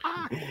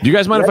 Do you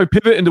guys mind if I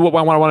pivot into what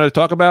I wanted to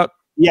talk about?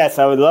 Yes,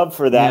 I would love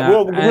for that.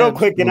 Yeah, real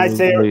quick, can I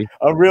say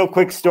a real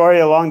quick story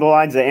along the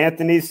lines of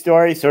Anthony's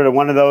story? Sort of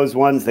one of those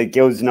ones that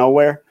goes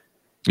nowhere.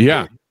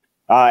 Yeah.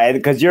 And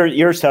because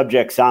your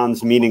subject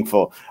sounds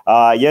meaningful.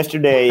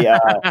 Yesterday,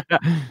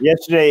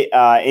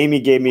 Amy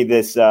gave me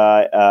this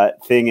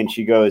thing, and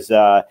she goes,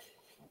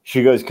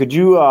 could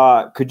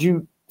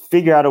you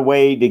figure out a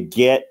way to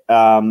get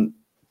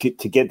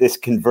this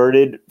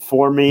converted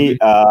for me?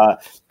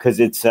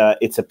 Because it's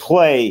a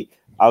play.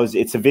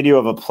 It's a video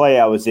of a play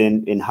I was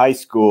in high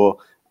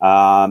school,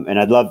 and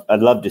I'd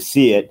love to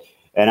see it.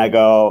 And I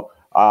go,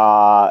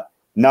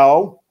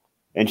 no.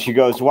 And she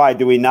goes, why?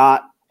 Do we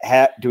not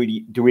have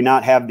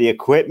the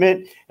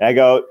equipment? And I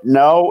go,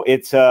 no,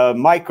 it's a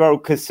micro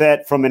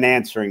cassette from an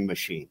answering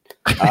machine.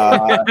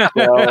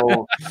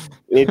 So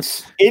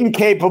it's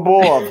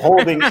incapable of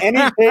holding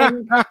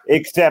anything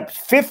except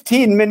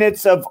 15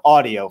 minutes of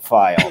audio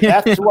file.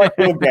 That's what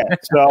you'll get.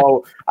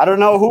 So I don't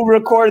know who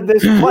recorded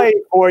this play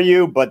for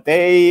you, but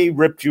they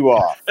ripped you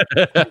off.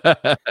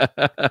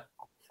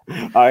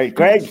 All right,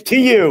 Greg, to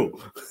you.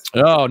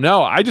 Oh,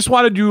 no. I just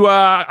wanted to,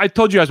 I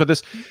told you guys about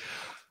this.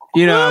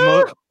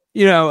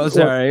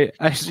 Sorry.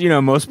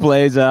 Most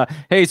plays.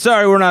 Hey,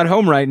 sorry, we're not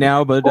home right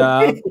now, but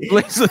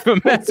please leave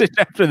a message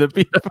after the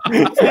beep.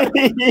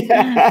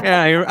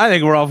 Yeah, I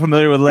think we're all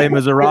familiar with Les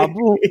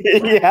Miserables.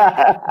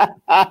 Yeah.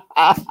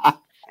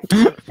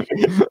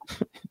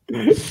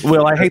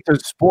 Well, I hate to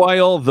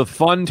spoil the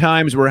fun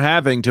times we're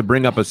having to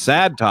bring up a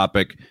sad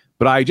topic,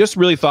 but I just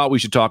really thought we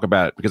should talk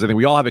about it because I think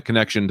we all have a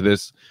connection to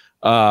this.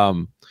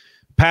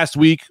 Past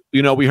week,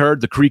 we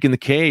heard the Creek in the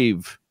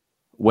Cave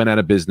went out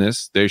of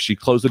business. She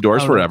closed the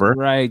doors forever.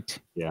 Right.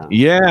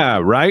 Yeah.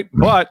 Right.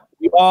 But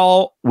we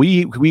all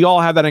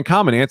have that in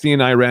common. Anthony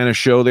and I ran a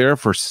show there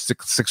for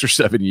 6 or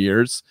 7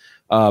 years.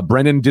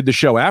 Brendan did the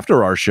show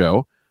after our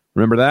show.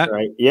 Remember that?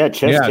 Right. Yeah.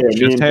 Chest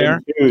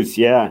hair.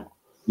 Yeah.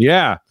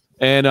 Yeah.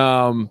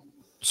 And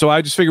so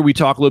I just figured we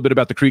talk a little bit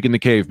about the Creek in the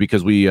Cave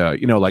because we,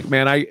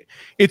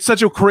 it's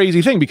such a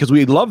crazy thing because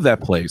we love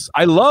that place.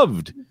 I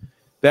loved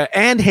that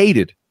and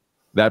hated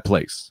that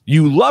place.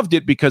 You loved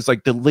it because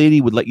like the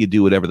lady would let you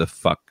do whatever the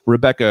fuck.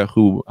 Rebecca,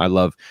 who I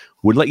love,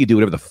 would let you do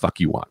whatever the fuck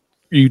you want.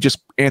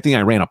 Anthony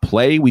and I ran a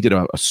play. We did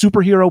a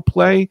superhero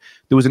play.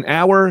 There was an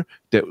hour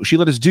that she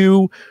let us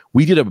do.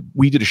 We did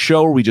a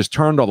show where we just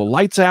turned all the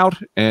lights out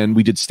and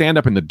we did stand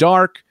up in the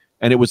dark.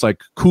 And it was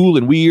like cool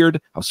and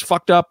weird. I was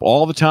fucked up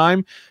all the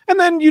time. And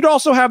then you'd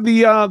also have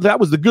the that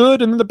was the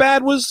good, and then the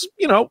bad was,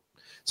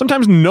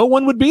 sometimes no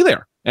one would be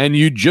there, and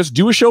you just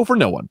do a show for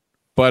no one.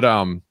 But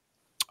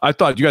I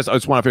thought I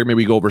just want to figure maybe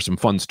we go over some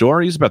fun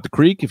stories about the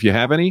Creek if you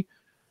have any.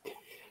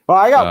 Well,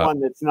 I got one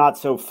that's not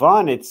so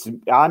fun.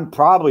 I'm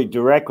probably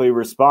directly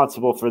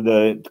responsible for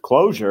the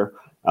closure.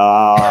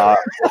 One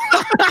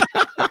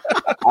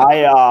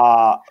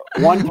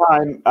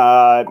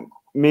time,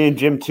 me and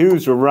Jim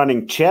Twos were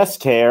running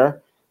Chest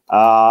Hair.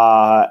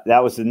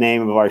 That was the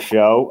name of our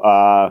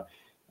show.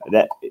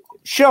 That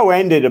show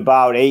ended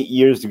about 8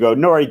 years ago.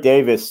 Nori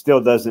Davis still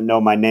doesn't know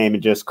my name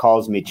and just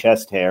calls me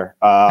Chest Hair.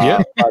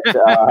 But,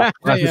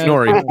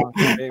 Nori.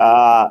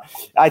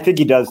 I think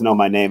he does know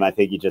my name. I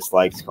think he just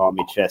likes calling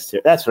me Chest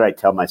Hair. That's what I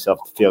tell myself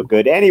to feel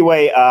good.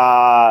 Anyway,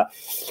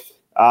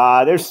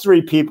 there's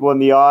 3 people in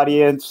the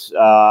audience.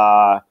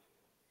 Kind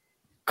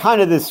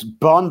of this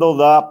bundled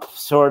up,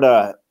 sort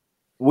of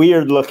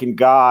weird looking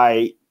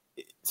guy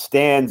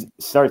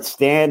starts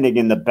standing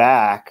in the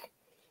back.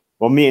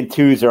 Well, me and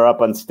Twos are up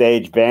on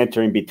stage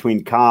bantering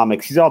between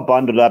comics. He's all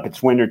bundled up.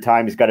 It's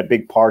wintertime. He's got a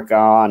big parka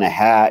on, a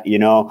hat,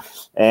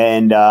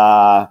 and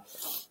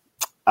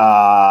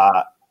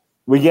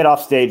we get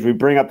off stage. We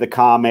bring up the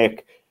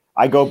comic.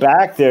 I go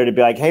back there to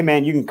be like, hey,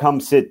 man, you can come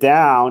sit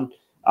down.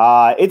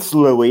 It's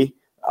Louis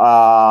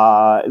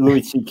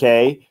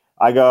C.K.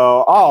 I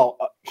go, oh,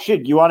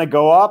 shit, you want to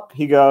go up?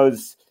 He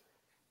goes,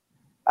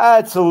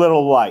 it's a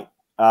little light.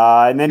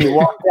 And then he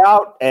walked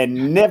out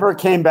and never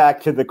came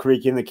back to the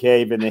Creek in the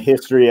Cave in the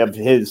history of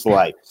his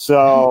life.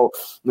 So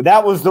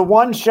that was the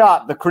one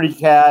shot the Creek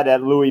had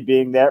at Louis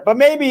being there. But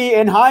maybe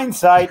in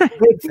hindsight,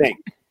 good thing.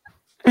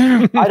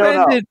 I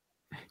don't know.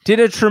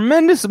 Did a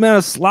tremendous amount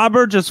of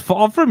slobber just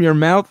fall from your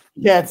mouth?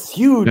 Yeah, it's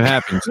huge. It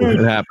happens. It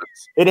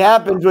happens. It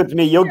happens with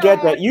me. You'll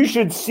get that. You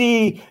should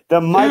see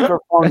the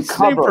microphone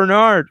cover. St.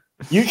 Bernard.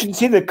 You should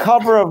see the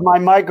cover of my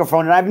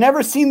microphone, and I've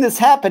never seen this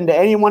happen to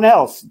anyone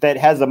else that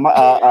has a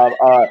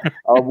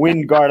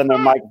wind guard on their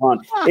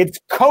microphone. It's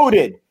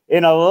coated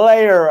in a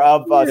layer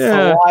of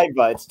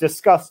saliva. It's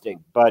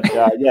disgusting. But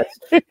yes,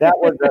 that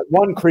was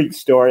one Creek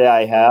story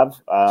I have.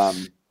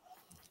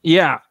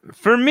 Yeah,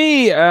 for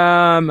me,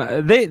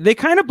 they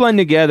kind of blend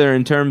together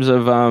in terms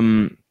of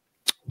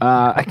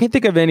I can't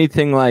think of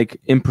anything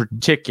like in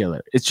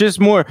particular. It's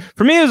just more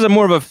for me. It was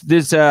more of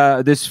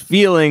this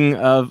feeling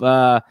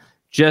of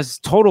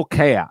just total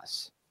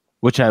chaos,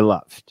 which I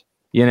loved.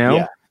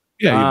 Yeah,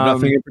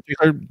 nothing in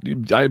particular.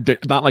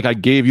 Not like I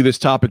gave you this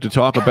topic to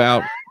talk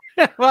about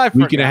a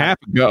week and a half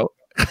ago.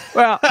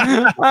 Well,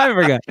 I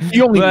forgot.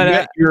 You only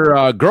met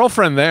your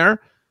girlfriend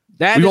there.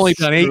 We've only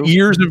done 8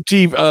 years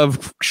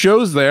of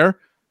shows there.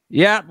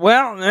 Yeah,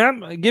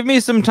 well, give me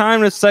some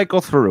time to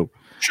cycle through.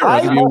 Sure,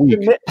 I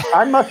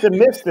must have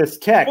missed this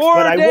text.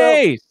 4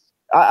 days.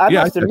 I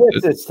must have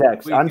missed this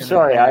text. I'm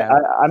sorry.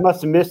 I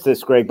must have missed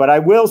this, Greg. But I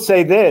will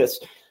say this.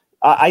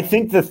 I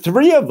think the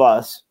three of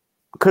us,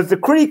 because the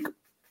Creek.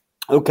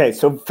 Okay,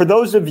 so for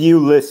those of you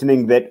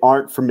listening that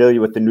aren't familiar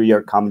with the New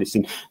York comedy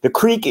scene, the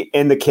Creek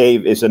in the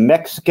Cave is a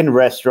Mexican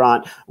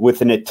restaurant with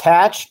an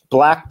attached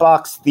black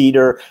box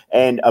theater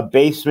and a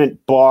basement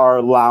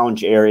bar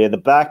lounge area. The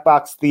black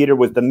box theater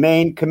was the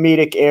main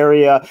comedic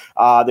area.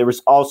 There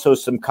was also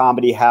some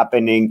comedy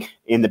happening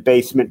in the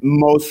basement,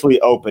 mostly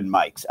open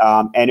mics.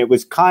 And it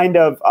was kind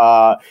of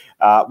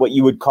what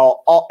you would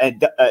call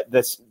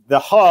the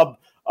hub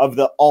of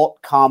the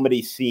alt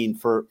comedy scene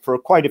for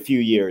quite a few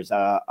years,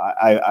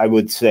 I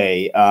would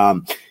say.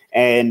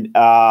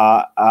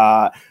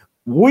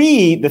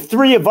 We, the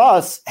three of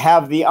us,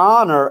 have the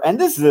honor,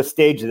 and this is a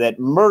stage that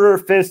Murder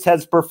Fist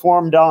has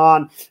performed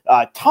on,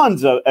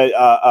 tons of,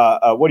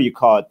 what do you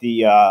call it?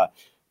 The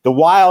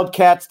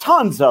Wildcats,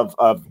 tons of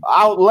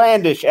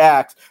outlandish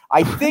acts.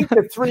 I think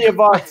the three of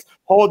us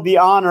hold the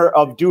honor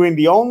of doing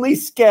the only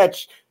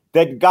sketch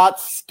that got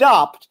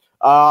stopped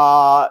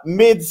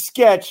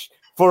mid-sketch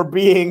for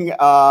being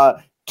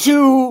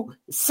too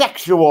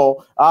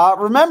sexual.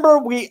 Remember,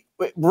 we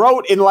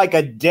wrote in like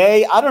a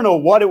day. I don't know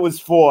what it was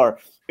for.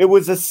 It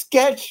was a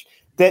sketch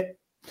that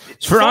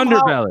it's for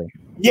Underbelly.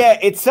 Yeah,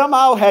 it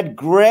somehow had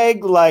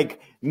Greg like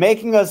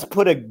making us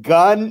put a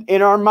gun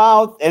in our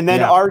mouth, and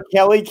then R.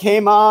 Kelly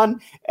came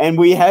on, and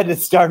we had to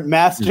start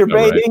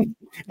masturbating.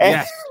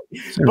 Right.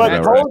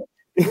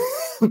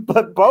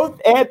 But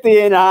both Anthony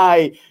and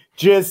I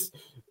just,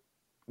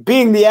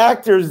 being the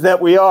actors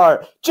that we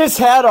are, just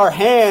had our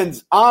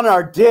hands on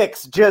our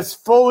dicks,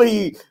 just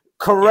fully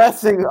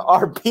caressing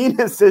our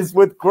penises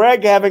with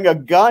Greg having a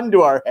gun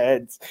to our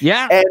heads.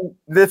 Yeah. And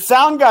the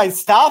sound guy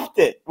stopped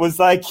it, was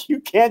like, you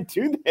can't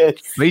do this.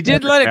 But he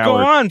did let it go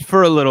on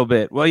for a little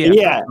bit. Well,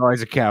 yeah. Oh,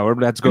 he's a coward.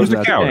 That goes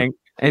without saying.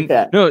 And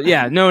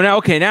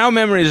now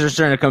memories are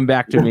starting to come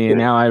back to me, and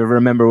now I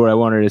remember what I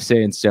wanted to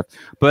say and stuff.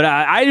 But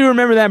I do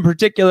remember that in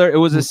particular. It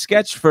was a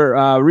sketch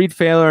for Reed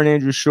Failer and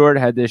Andrew Short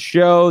had this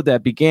show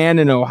that began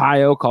in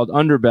Ohio called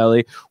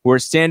Underbelly, where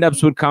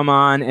stand-ups would come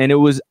on, and it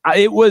was.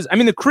 I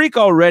mean, the Creek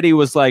already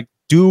was like,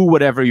 do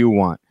whatever you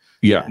want.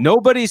 Yeah,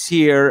 nobody's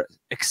here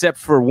except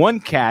for one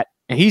cat,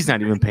 and he's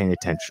not even paying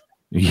attention.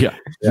 Yeah,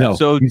 no.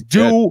 So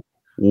do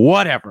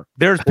whatever.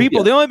 There's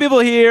people. The only people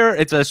here,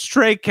 it's a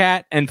stray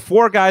cat and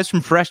 4 guys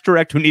from Fresh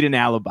Direct who need an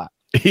alibi.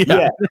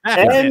 Yeah.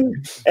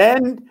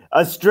 And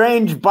a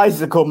strange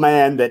bicycle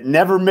man that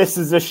never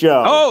misses a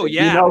show. Oh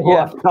yeah, you know who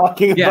I'm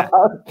talking about.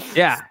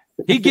 Yeah.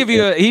 He'd give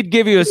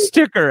you a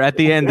sticker at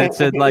the end that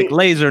said like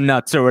laser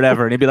nuts or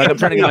whatever, and he'd be like, I'm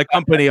trying to get my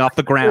company off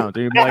the ground.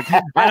 And he'd be like,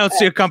 I don't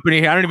see a company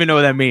here. I don't even know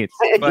what that means.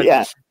 But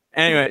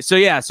anyway,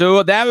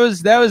 so that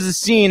was the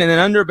scene, and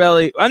then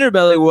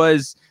Underbelly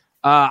was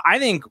I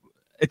think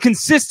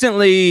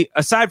consistently,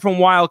 aside from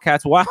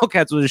Wildcats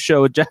was a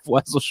show with Jeff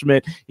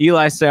Wesselschmidt,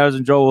 Eli Sowers,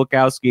 and Joel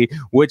Wachowski,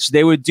 which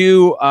they would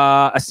do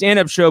a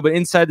stand-up show, but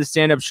inside the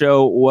stand-up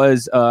show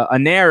was a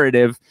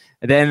narrative.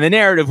 And then the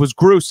narrative was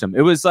gruesome.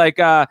 It was like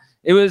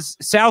it was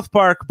South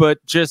Park,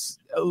 but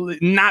just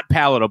not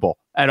palatable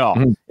at all.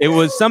 Mm-hmm. It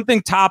was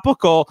something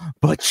topical,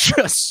 but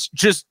just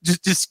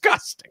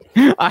disgusting.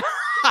 I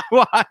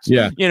watched,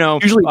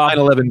 usually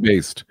 9/11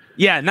 based.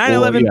 Yeah,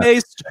 9/11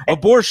 based,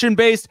 abortion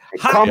based,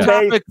 hot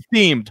topic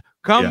themed,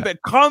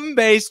 Cum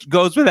based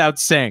goes without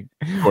saying.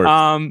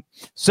 But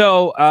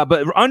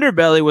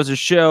Underbelly was a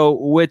show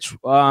which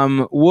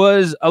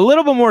was a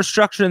little bit more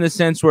structured in the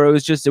sense where it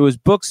was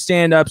book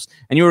stand-ups,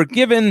 and you were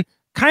given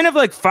kind of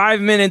like 5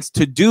 minutes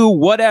to do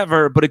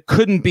whatever, but it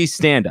couldn't be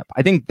stand-up.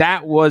 I think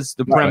that was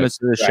the premise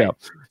of the show.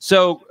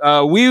 So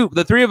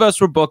the three of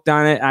us were booked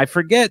on it. I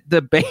forget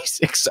the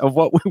basics of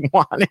what we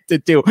wanted to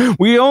do.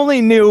 We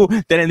only knew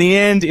that in the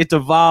end it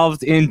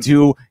evolved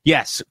into,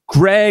 yes,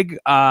 Greg,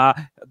 us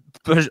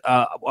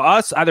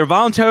either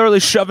voluntarily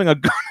shoving a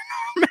gun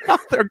in our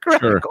mouth or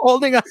Greg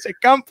holding us at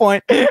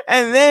gunpoint,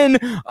 and then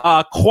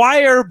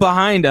choir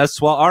behind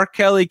us while R.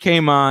 Kelly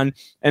came on,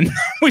 and then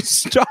we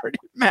started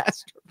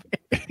masturbating.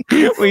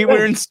 We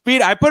were in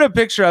speed. I put a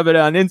picture of it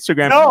on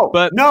Instagram.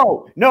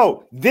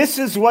 No. This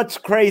is what's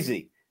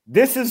crazy.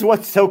 This is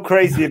what's so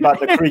crazy about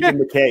the Creek in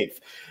the Cave.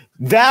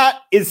 That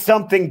is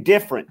something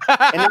different.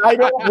 And I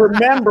don't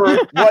remember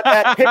what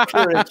that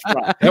picture is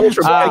from. That was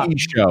from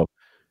Peggy's show.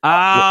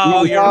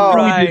 Oh, you're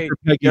right.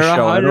 You're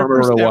show. I don't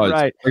remember what it was.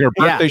 Right. Like her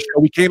birthday show.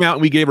 We came out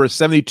and we gave her a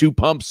 72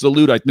 pump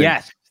salute, I think.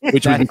 Yes.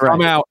 Which was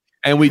come out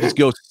and we just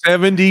go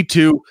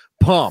 72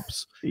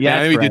 pumps.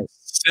 Yeah. And we did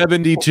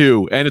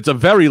 72. And it's a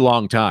very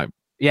long time.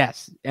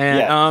 Yes.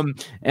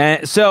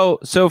 And so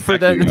for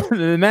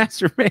the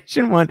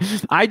masturbation one,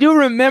 I do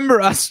remember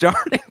us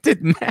starting to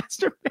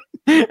masturbate.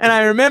 And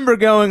I remember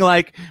going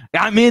like,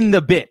 I'm in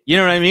the bit, you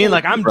know what I mean?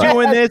 Like I'm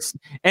doing this,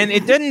 and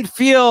it didn't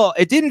feel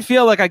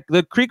like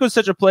the Creek was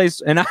such a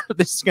place. And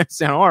this is gonna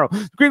sound horrible.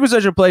 The Creek was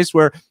such a place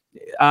where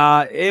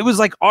it was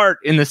like art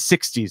in the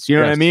 60s, you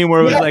know what I mean?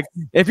 Where it was like,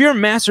 if you're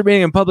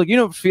masturbating in public, you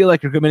don't feel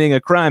like you're committing a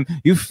crime.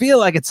 You feel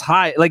like it's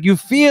high, like you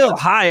feel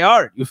high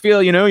art. You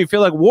feel, you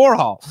feel like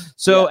Warhol.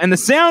 So, and the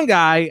sound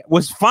guy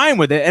was fine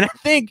with it. And I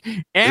think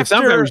after the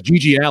sound guy was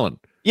Gigi Allen.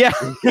 Yeah.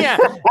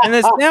 And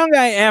the sound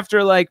guy,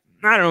 after like,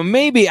 I don't know,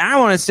 maybe I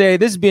want to say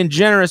this is being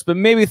generous, but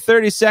maybe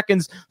 30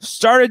 seconds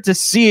started to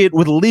see it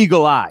with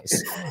legal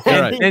eyes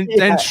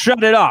and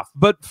shut it off.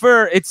 But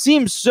it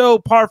seems so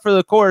par for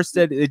the course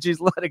that it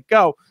just let it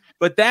go.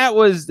 But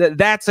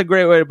that's a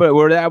great way to put it.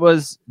 Where that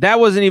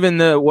wasn't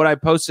even what I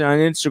posted on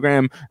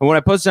Instagram. And what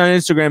I posted on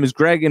Instagram is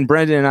Greg and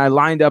Brendan and I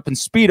lined up in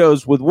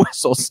Speedos with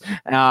whistles,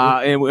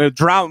 and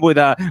drowned with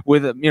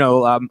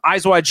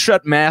eyes wide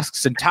shut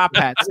masks and top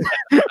hats.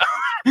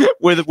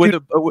 with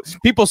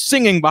people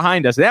singing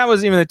behind us. That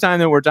was even the time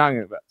that we're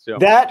talking about. So,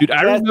 I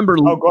remember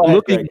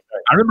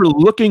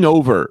looking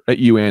over at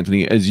you,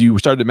 Anthony, as you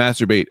started to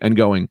masturbate and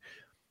going,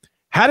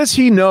 how does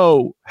he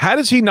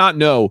not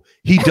know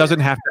he doesn't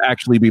have to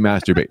actually be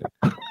masturbating?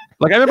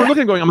 Like I remember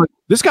looking and going, I'm like,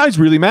 this guy's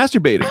really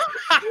masturbating.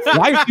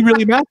 Why is he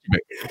really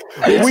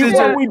masturbating?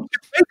 We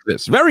take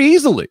this very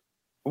easily.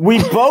 We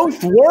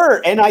both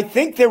were, and I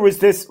think there was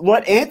this,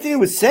 what Anthony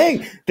was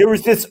saying, there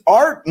was this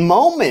art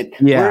moment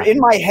where in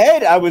my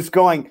head I was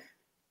going,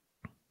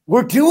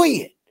 we're doing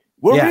it.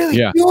 We're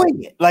really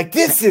doing it. Like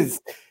this is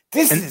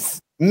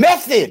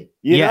method,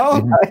 you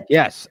know?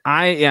 Yes.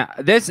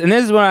 This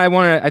is what I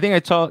wanted. I think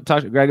I talked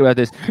to Greg about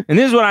this. And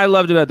this is what I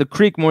loved about the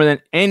Creek more than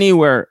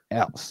anywhere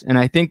else. And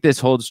I think this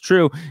holds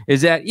true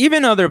is that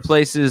even other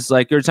places,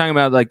 like you're talking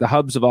about, like the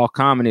hubs of all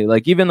comedy,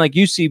 like even like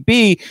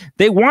UCB,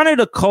 they wanted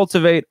to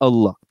cultivate a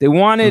look. They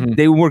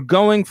were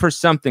going for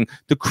something.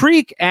 The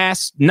Creek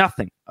asked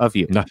nothing of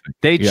you. Nothing.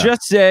 They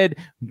just said,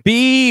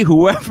 be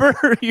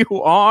whoever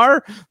you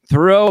are,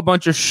 throw a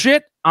bunch of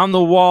shit on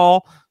the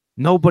wall.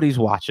 Nobody's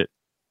watching.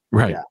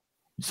 Right. Yeah.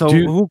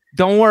 So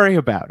don't worry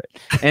about it.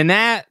 And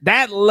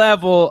that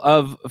level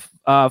of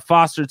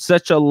fostered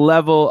such a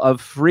level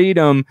of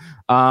freedom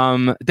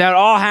that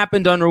all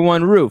happened under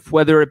one roof,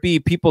 whether it be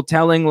people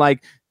telling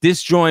like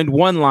disjoined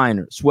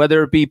one-liners,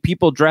 whether it be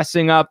people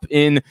dressing up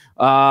in,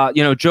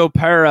 Joe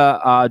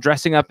Pera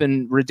dressing up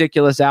in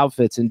ridiculous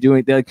outfits and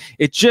doing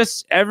it.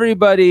 Just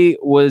everybody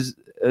was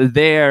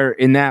there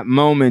in that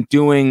moment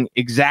doing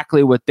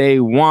exactly what they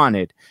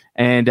wanted.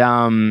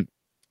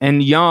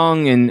 And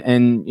young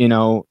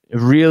and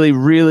really,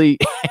 really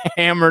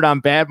hammered on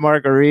bad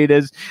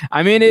margaritas.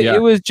 I mean,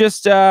 it was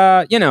just,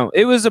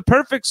 it was a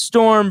perfect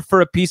storm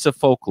for a piece of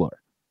folklore.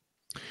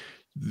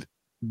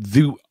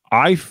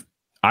 I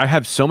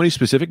have so many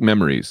specific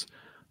memories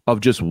of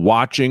just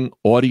watching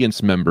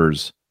audience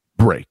members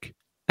break.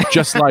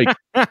 Just like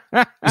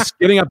just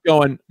getting up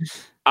going,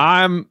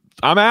 I'm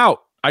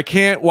out. I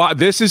can't watch.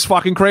 This is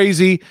fucking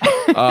crazy.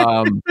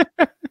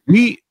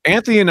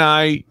 Anthony and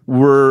I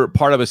were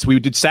part of we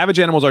did Savage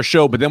Animals, our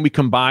show, but then we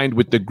combined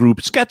with the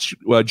group Sketch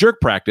Jerk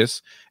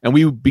Practice, and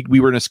we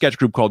were in a sketch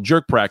group called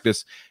Jerk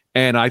Practice.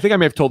 And I think I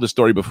may have told this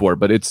story before,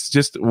 but it's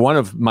just one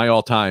of my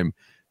all-time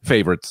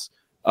favorites.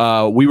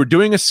 We were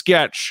doing a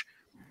sketch,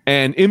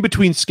 and in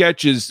between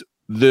sketches,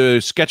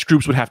 the sketch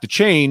groups would have to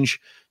change.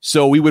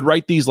 So we would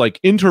write these like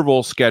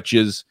interval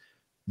sketches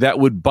that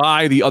would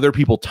buy the other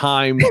people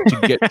time to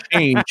get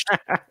changed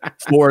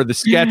for the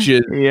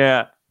sketches.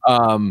 Yeah.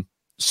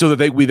 So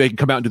that they can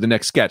come out and do the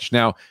next sketch.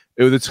 Now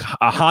it's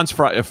Hans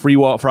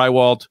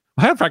Freiwald.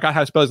 I forgot how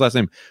to spell his last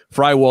name.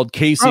 Freiwald,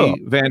 Casey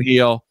Van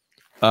Heel,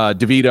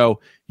 DeVito,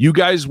 you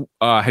guys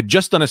had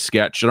just done a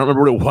sketch. I don't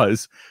remember what it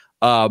was.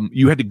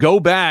 You had to go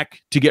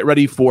back to get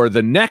ready for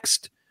the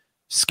next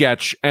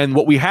sketch, and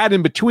what we had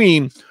in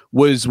between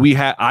was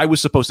I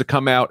was supposed to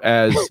come out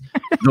as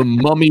the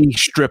mummy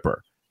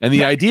stripper, and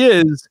the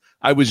idea is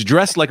I was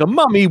dressed like a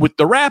mummy with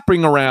the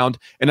wrapping around,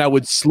 and I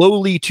would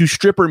slowly, to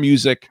stripper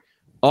music,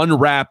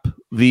 unwrap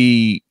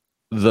the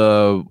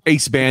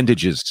ace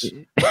bandages.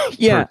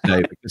 Yeah,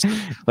 like,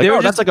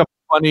 that's like a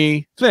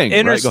funny thing.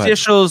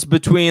 Interstitials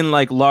between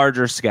like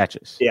larger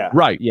sketches. Yeah,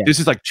 right. Yeah. This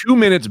is like 2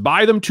 minutes.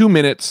 Buy them 2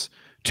 minutes,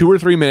 2 or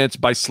 3 minutes,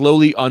 by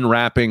slowly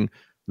unwrapping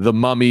the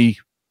mummy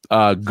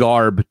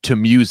garb to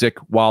music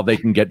while they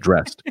can get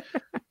dressed.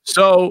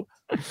 So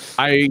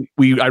I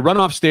run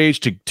off stage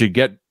to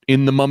get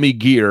in the mummy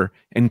gear,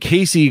 and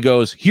Casey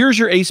goes, "Here's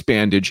your ace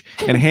bandage,"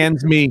 and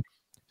hands me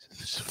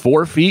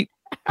 4 feet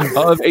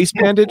of ace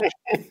bandage.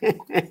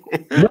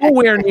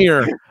 Nowhere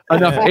near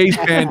enough ace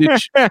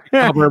bandage to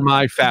cover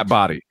my fat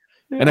body.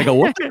 And I go,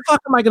 what the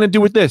fuck am I going to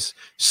do with this?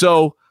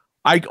 So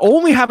I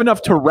only have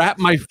enough to wrap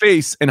my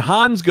face, and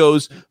Hans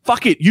goes,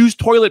 "Fuck it, use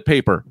toilet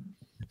paper."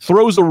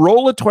 Throws a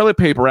roll of toilet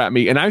paper at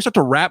me, and I start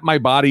to wrap my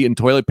body in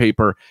toilet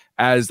paper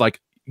as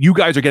like you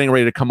guys are getting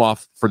ready to come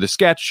off for the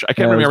sketch. I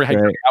can't remember how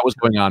that was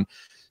going on.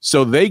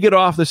 So they get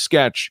off the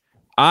sketch.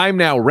 I'm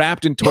now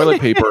wrapped in toilet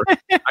paper.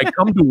 I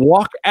come to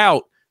walk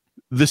out.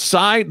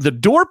 The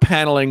door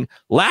paneling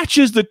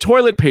latches the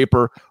toilet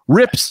paper,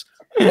 rips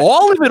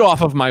all of it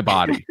off of my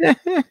body.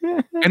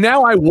 And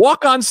now I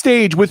walk on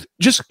stage with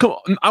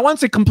I want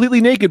to say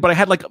completely naked, but I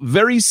had like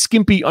very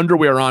skimpy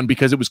underwear on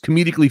because it was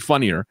comedically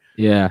funnier.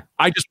 Yeah.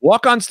 I just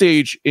walk on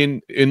stage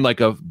in like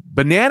a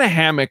banana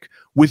hammock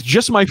with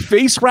just my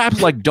face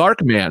wrapped like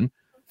Darkman.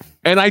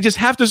 And I just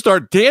have to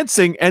start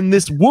dancing. And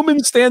this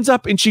woman stands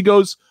up and she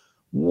goes,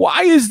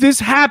 "Why is this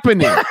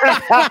happening?"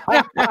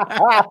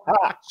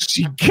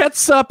 She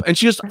gets up and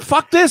she just,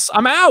 "Fuck this.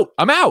 I'm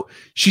out.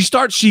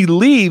 She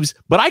leaves,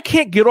 but I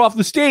can't get off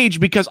the stage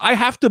because I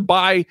have to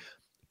buy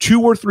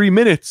 2 or 3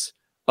 minutes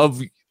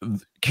of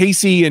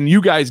Casey and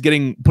you guys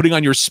putting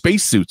on your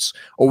spacesuits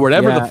or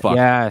whatever the fuck.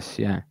 Yes.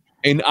 Yeah.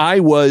 And I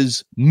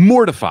was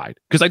mortified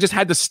because I just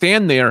had to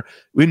stand there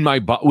with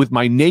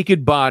my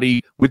naked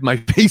body, with my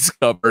face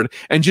covered,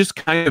 and just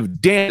kind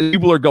of dance.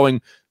 People are going,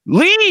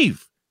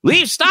 "Leave,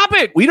 stop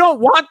it. We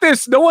don't want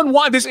this. No one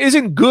wants this.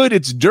 Isn't good.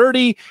 It's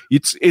dirty.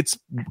 It's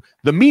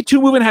the Me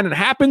Too movement hadn't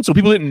happened, so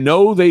people didn't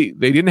know they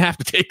didn't have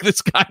to take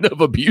this kind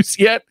of abuse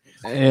yet."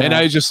 Yeah. And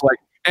I was just like,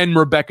 and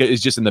Rebecca is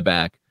just in the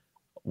back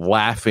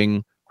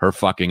laughing her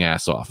fucking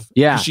ass off.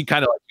 Yeah. She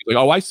kind of like,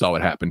 "Oh, I saw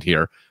what happened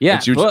here." Yeah.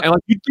 And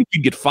you'd think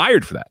you'd get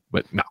fired for that,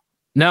 but no.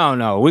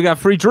 No. We got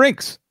free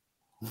drinks.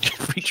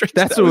 Free drinks.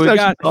 That's what we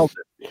got.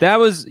 That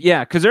was,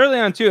 yeah, because early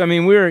on too, I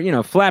mean, we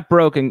were, flat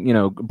broke,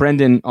 and,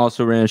 Brendan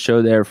also ran a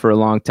show there for a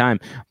long time.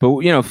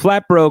 But,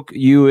 flat broke,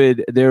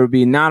 there would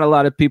be not a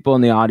lot of people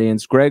in the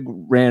audience. Greg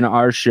ran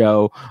our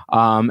show,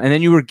 and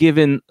then you were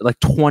given like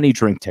 20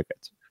 drink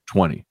tickets.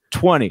 20.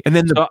 And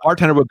then the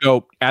bartender would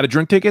go, "Add a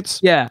drink tickets?"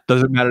 Yeah.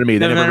 Doesn't matter to me.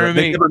 They never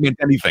meant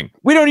anything.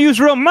 We don't use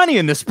real money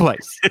in this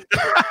place.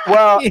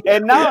 Well,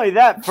 and not only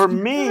that, for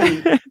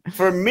me,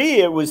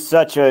 it was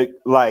such a,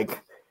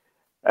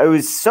 it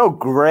was so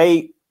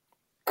great.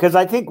 Because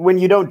I think when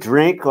you don't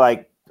drink,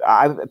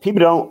 people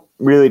don't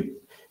really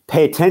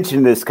pay attention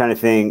to this kind of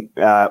thing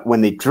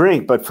when they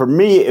drink. But for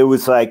me, it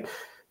was like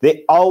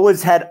they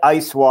always had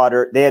ice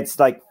water. They had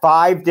like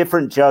 5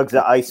 different jugs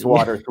of ice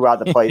water throughout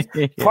the place.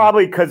 Yeah.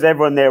 Probably because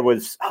everyone there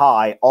was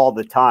high all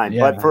the time.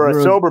 Yeah, but for a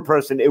sober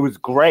person, it was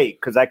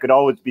great because I could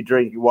always be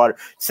drinking water.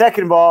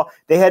 Second of all,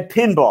 they had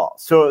pinball.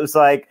 So it was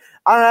like,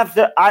 I don't have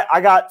to,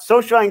 I got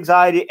social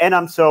anxiety and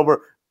I'm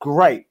sober.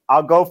 Great.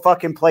 I'll go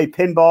fucking play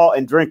pinball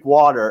and drink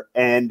water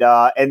and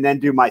then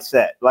do my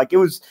set. Like it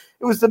was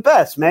the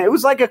best, man. It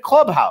was like a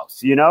clubhouse,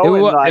 It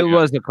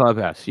was a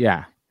clubhouse.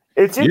 Yeah.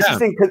 It's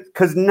interesting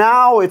because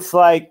now it's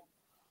like,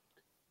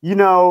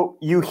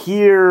 you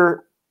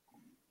hear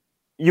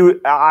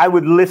I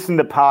would listen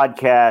to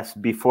podcasts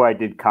before I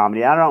did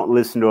comedy. I don't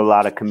listen to a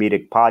lot of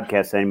comedic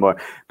podcasts anymore,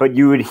 but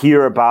you would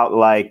hear about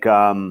like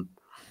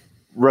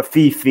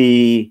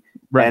Rafifi.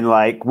 Right. And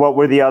like, what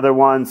were the other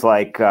ones?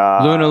 Like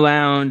Luna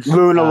Lounge.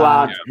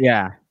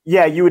 Yeah.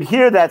 Yeah, you would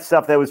hear that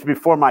stuff that was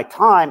before my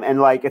time. And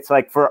like, it's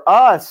like for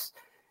us,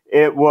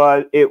 it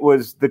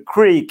was the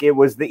Creek. It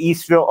was the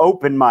Eastville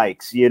open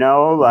mics,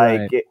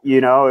 right. It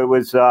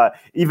was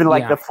even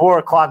like the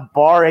 4:00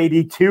 Bar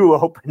 82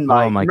 open mic.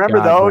 Oh my Remember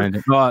God,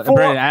 those?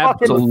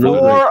 Brandon,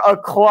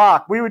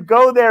 4:00. We would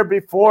go there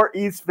before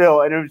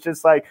Eastville. And it was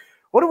just like,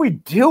 what are we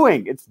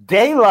doing? It's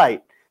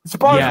daylight. This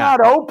bar's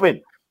not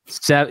open.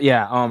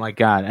 Oh my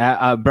God,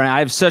 Brian! I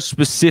have such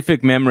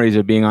specific memories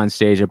of being on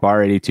stage at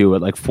Bar 82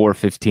 at like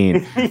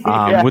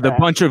 4:15 with a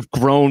bunch of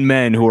grown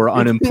men who are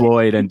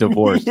unemployed and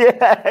divorced.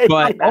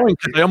 But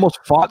I almost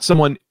fought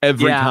someone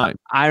every time.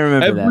 I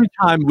remember every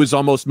time was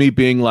almost me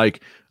being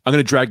like, "I'm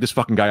going to drag this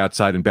fucking guy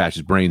outside and bash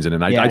his brains in,"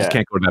 and I just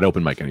can't go to that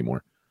open mic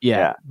anymore.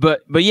 Yeah.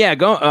 But yeah,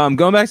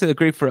 going back to the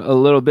Creek for a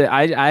little bit.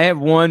 I have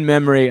one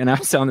memory, and I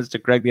was telling this to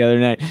Greg the other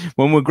night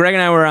when Greg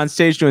and I were on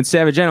stage doing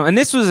Savage Animal, and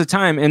this was a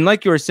time, and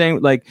like you were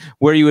saying, like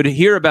where you would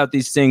hear about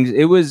these things.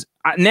 It was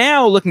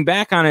now looking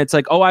back on it, it's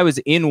like, oh, I was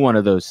in one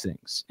of those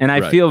things, and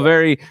I feel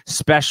very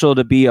special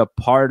to be a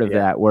part of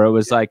that. Where it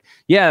was like,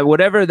 yeah,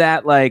 whatever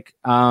that like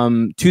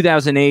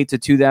 2008 to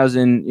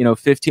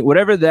 2015,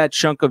 whatever that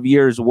chunk of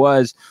years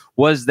was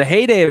the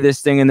heyday of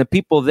this thing, and the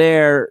people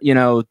there,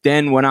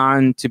 then went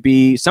on to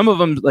be, some of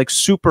them like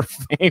super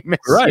famous,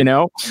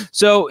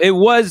 So it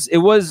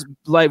was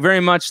like very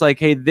much like,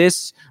 hey,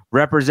 this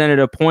represented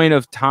a point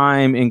of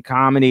time in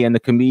comedy and the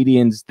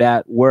comedians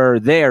that were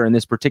there in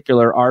this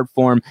particular art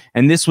form,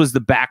 and this was the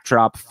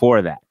backdrop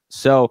for that.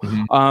 So,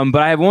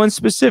 but I have one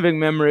specific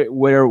memory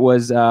where it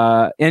was, we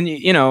have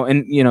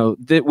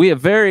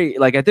very,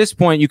 like at this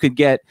point, you could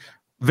get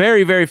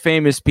very, very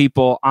famous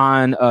people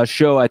on a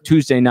show at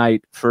Tuesday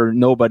night for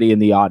nobody in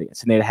the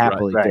audience, and they'd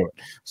happily do it.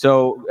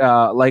 So,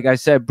 like I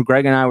said,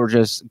 Greg and I were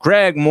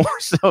Greg more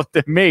so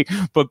than me,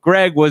 but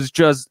Greg was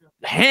just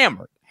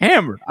hammered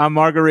on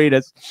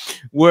margaritas.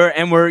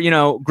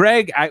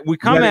 Greg, we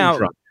come wedding out.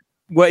 Drunk.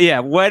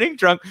 Wedding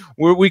drunk.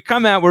 We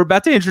come out. We're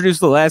about to introduce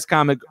the last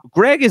comic.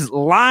 Greg is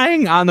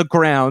lying on the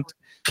ground,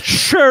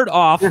 shirt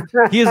off.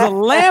 He has a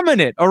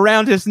laminate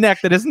around his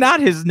neck that is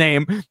not his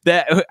name.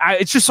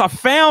 It's just a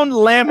found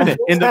laminate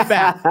in the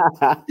back.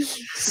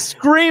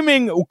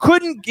 Screaming,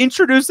 couldn't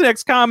introduce the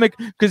next comic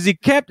because he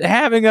kept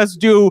having us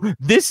do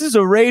 "This Is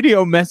a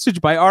Radio Message"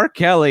 by R.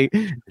 Kelly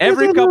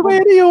every couple.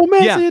 Radio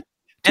message. Yeah.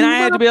 And I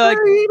had to be like,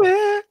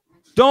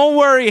 don't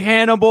worry,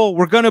 Hannibal,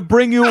 we're going to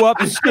bring you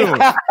up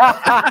soon.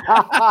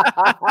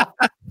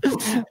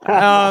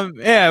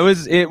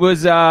 It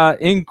was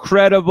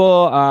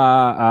incredible.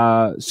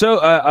 So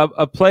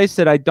a place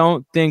that I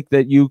don't think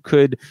that you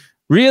could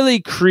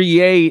really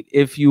create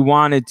if you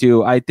wanted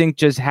to. I think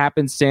just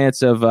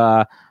happenstance of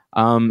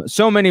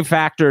so many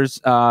factors,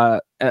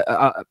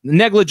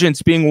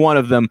 negligence being one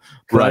of them.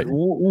 Right.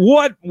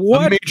 What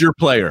a major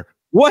player.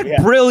 What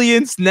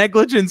brilliance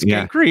negligence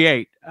can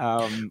create.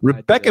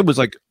 Rebecca was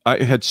like,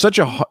 I had such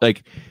a,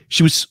 like,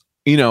 she was,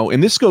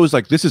 and this goes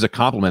like, this is a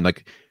compliment,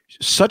 like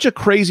such a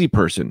crazy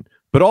person,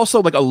 but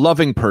also like a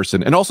loving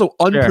person and also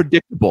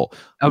unpredictable.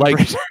 Like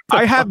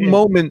I have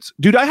moments,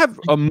 dude, I have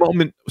a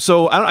moment.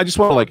 So I just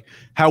want to like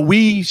how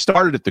we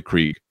started at the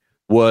Creek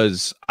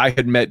was I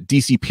had met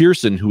DC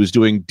Pearson, who was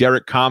doing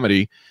Derek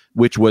Comedy,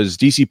 which was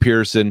DC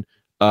Pearson,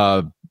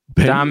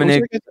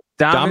 Dominic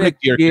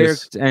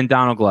Geerks and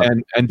Donald Glover.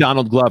 And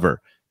Donald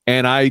Glover.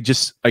 And I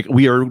just like,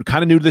 we are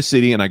kind of new to the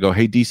city, and I go,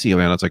 hey, DC,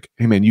 man. I was like,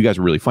 hey, man, you guys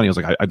are really funny. I was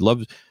like, I'd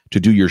love to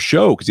do your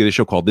show, because he had a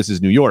show called This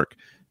Is New York.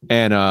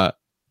 And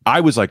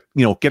I was like,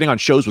 getting on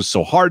shows was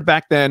so hard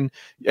back then.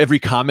 Every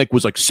comic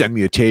was like, send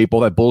me a tape, all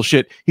that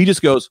bullshit. He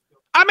just goes,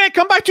 man,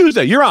 come by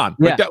Tuesday. You're on.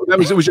 Like,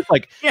 it was just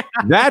like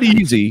that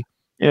easy.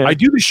 Yeah. I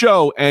do the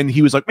show, and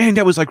he was like, man,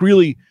 that was like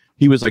really.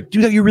 He was like,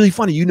 dude, you're really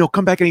funny.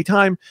 Come back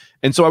anytime.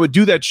 And so I would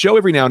do that show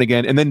every now and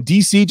again. And then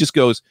DC just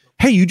goes,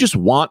 hey, you just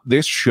want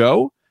this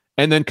show?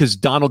 And then because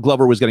Donald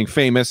Glover was getting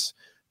famous,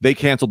 they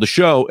canceled the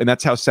show. And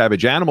that's how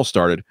Savage Animal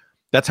started.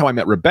 That's how I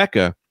met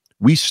Rebecca.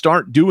 We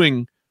start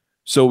doing,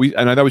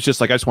 and that was just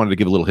like, I just wanted to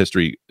give a little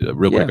history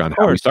real quick on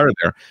how we started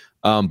there.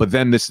 But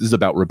then this is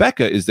about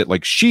Rebecca, is that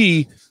like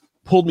she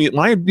pulled me,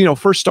 when I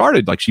first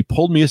started, like she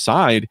pulled me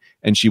aside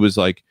and she was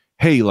like,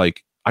 hey,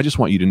 like, I just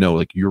want you to know,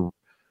 like,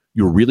 you're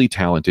really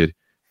talented,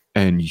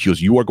 and she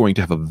goes, you are going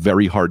to have a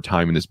very hard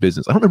time in this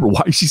business. I don't remember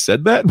why she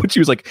said that, but she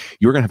was like,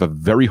 you're going to have a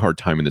very hard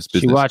time in this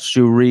business. She watched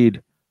you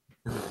read.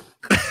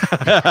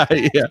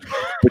 Yeah.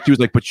 But she was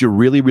like, but you're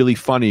really, really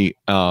funny.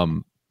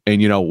 And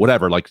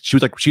whatever. Like she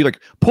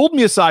pulled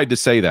me aside to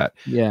say that.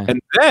 Yeah.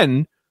 And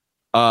then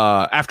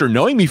after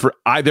knowing me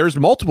there's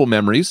multiple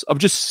memories of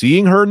just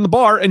seeing her in the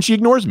bar and she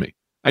ignores me.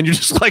 And you're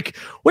just like,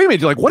 wait a minute,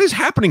 you're like, what is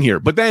happening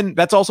here? But then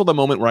that's also the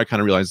moment where I kind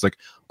of realized, like,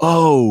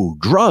 oh,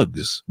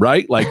 drugs,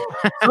 right? Like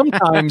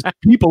sometimes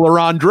people are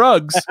on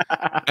drugs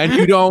and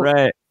you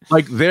don't,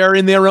 like, they're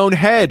in their own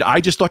head.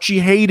 I just thought she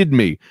hated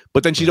me.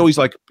 But then she's always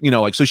like,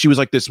 so she was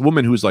like this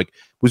woman who's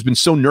been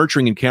so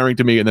nurturing and caring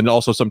to me. And then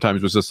also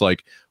sometimes was just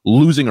like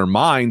losing her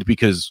mind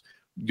because,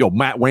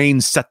 Matt Wayne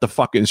almost set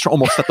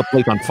the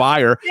place on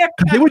fire.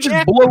 They would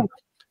just blow.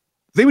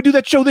 They would do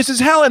that show, This Is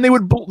Hell, and they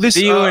would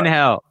See You in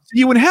Hell.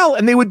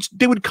 And they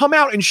would come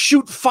out and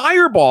shoot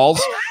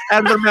fireballs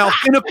out of their mouth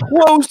in a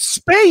closed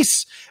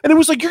space, and it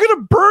was like, you're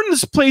gonna burn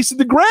this place to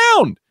the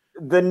ground.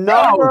 The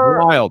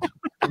number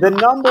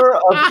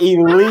of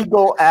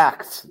illegal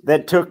acts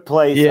that took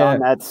place on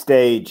that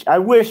stage. I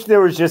wish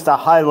there was just a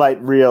highlight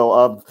reel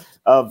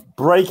of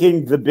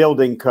breaking the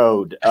building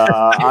code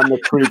on the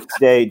Creek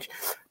stage.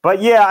 But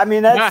yeah, I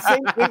mean, that's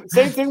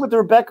same thing with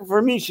Rebecca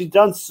for me. She's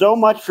done so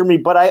much for me,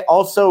 but I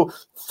also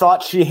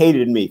thought she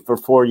hated me for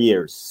 4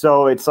 years.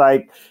 So it's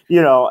like,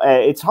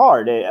 it's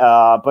hard.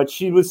 But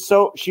she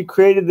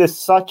created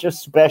such a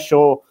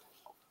special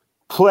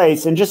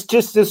place. And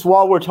just this,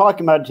 while we're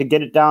talking about it, to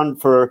get it down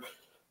for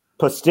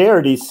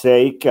posterity's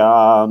sake,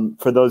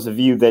 for those of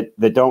you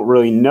that don't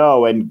really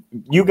know, and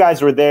you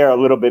guys were there a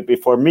little bit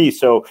before me,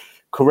 so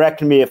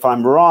correct me if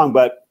I'm wrong,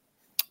 but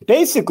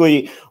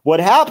basically what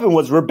happened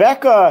was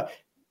Rebecca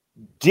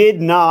did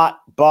not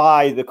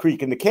buy The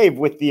Creek and the Cave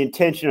with the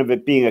intention of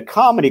it being a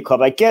comedy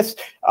club. I guess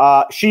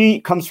she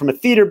comes from a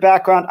theater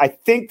background. I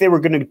think they were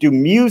going to do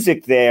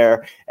music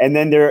there, and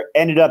then there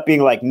ended up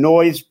being like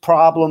noise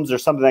problems or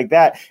something like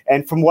that.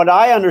 And from what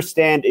I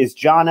understand is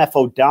John F.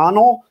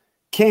 O'Donnell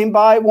came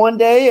by one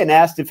day and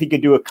asked if he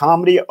could do a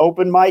comedy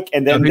open mic,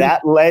 and then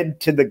that led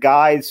to the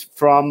guys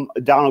from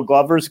Donald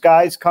Glover's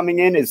guys coming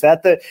in. Is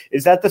that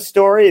the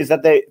story? Is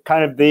that the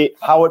kind of the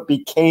how it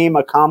became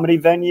a comedy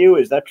venue?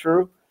 Is that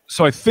true?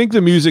 So I think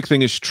the music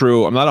thing is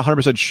true. I'm not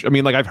 100% sure. I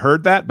mean, like I've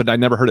heard that, but I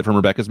never heard it from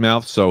Rebecca's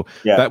mouth. So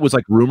that was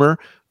like rumor.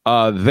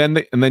 Then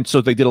they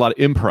did a lot of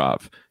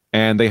improv,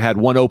 and they had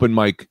one open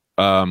mic,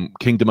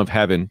 Kingdom of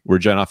Heaven, where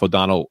John F.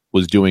 O'Donnell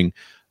was doing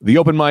the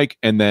open mic,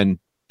 and then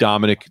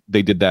Dominic,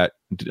 they did that.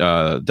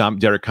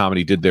 Derek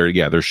Comedy did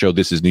their show,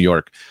 This Is New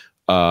York.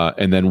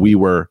 And then we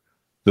were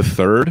the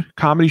third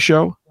comedy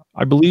show,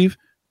 I believe,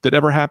 that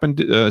ever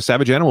happened.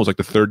 Savage Animal was like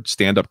the third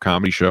stand-up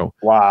comedy show.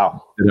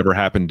 Wow. That ever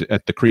happened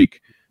at the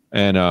Creek.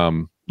 And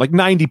like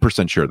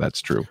 90% sure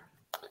that's true.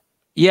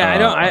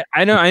 Yeah,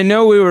 I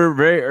know we were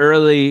very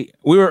early.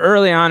 We were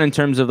early on in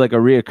terms of like a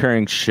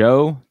reoccurring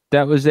show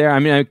that was there. I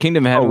mean,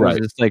 Kingdom of Heaven was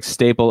this like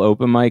staple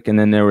open mic, and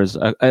then there was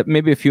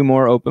maybe a few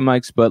more open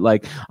mics, but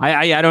like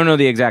I don't know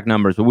the exact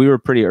numbers, but we were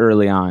pretty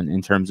early on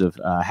in terms of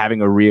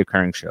having a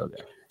reoccurring show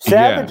there.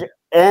 Savage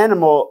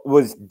Animal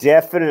was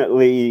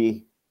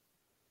definitely,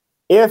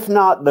 if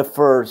not the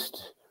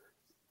first,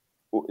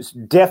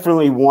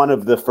 definitely one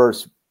of the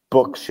first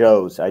book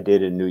shows I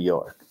did in New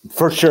York.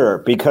 For sure,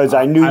 because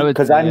I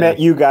met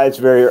you guys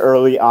very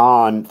early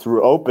on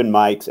through open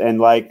mics,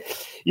 and like,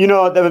 you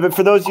know,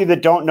 for those of you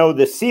that don't know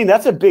the scene,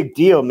 that's a big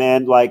deal,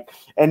 man. Like,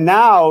 and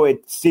now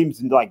it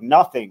seems like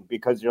nothing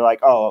because you're like,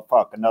 oh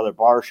fuck, another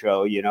bar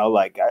show, you know.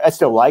 Like, I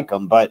still like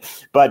them, but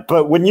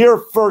when you're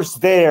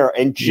first there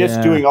and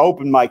just doing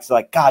open mics,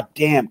 like, god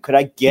damn, could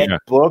I get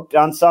booked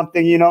on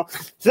something, you know?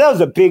 So that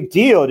was a big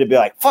deal to be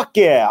like, fuck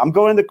yeah, I'm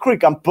going to the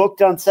Creek, I'm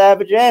booked on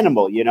Savage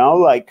Animal, you know,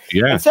 like,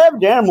 and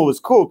Savage Animal was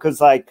cool because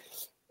like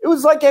it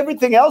was like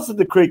everything else at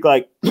the Creek,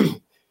 like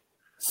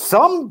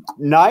some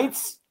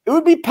nights it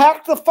would be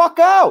packed the fuck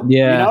out,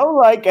 you know,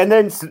 like, and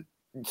then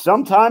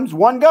sometimes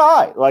one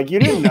guy, like, you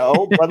didn't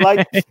know, but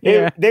like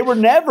they were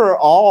never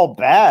all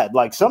bad.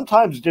 Like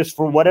sometimes just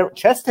for whatever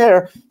chest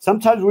hair,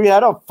 sometimes we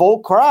had a full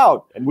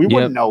crowd and we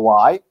wouldn't know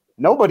why.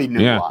 Nobody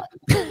knew why.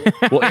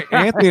 Well,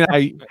 Anthony and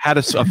I had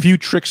a few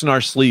tricks in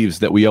our sleeves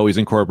that we always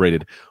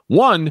incorporated.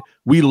 One,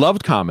 we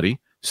loved comedy,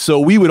 so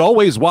we would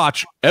always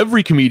watch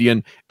every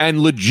comedian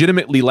and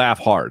legitimately laugh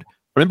hard.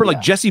 Remember,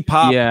 like Jesse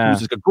Pop, who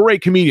was like a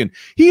great comedian.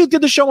 He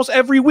did the show almost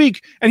every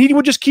week, and he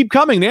would just keep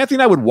coming. And Anthony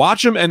and I would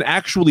watch him and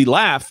actually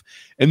laugh.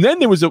 And then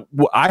there was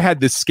I had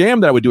this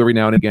scam that I would do every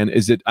now and again.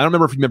 Is that I don't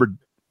remember if you remember.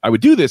 I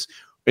would do this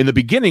in the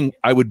beginning.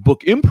 I would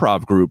book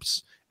improv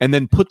groups and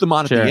then put them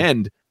on at the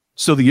end.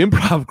 So the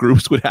improv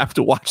groups would have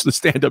to watch the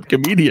stand-up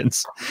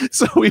comedians.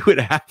 So we would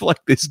have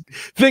like this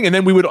thing, and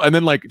then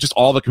like just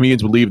all the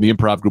comedians would leave, and the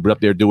improv group would up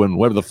there doing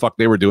whatever the fuck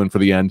they were doing for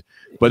the end.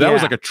 But that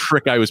was like a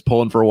trick I was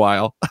pulling for a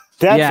while.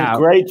 That's a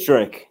great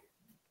trick.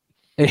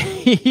 It's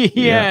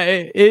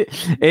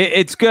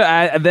good.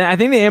 I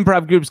think the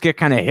improv groups get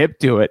kind of hip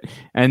to it,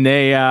 and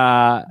they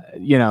either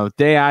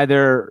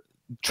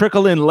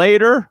trickle in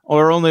later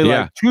or only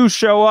like two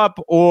show up,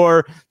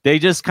 or they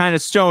just kind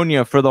of stone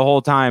you for the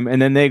whole time,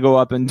 and then they go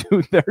up and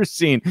do their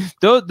scene.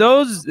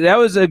 That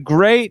was a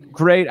great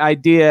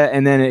idea,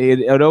 and then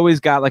it always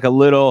got like a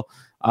little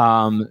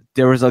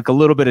there was like a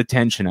little bit of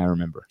tension, I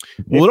remember.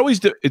 Well,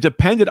 it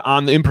depended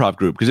on the improv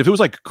group, because if it was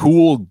like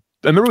cool,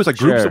 I remember it was like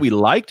groups that we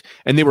liked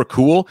and they were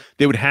cool,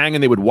 they would hang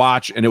and they would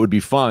watch and it would be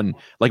fun.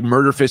 Like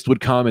Murder Fist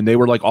would come and they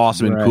were like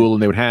awesome and cool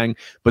and they would hang.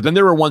 But then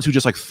there were ones who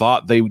just like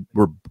thought they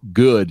were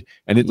good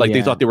and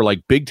they thought they were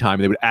like big time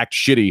and they would act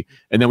shitty,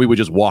 and then we would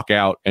just walk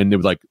out and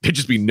there'd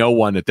just be no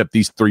one except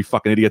these three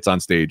fucking idiots on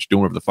stage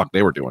doing whatever the fuck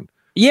they were doing.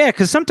 Yeah,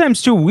 because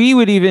sometimes too it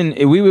would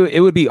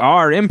be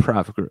our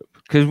improv group,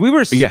 because we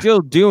were still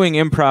doing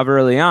improv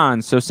early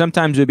on. So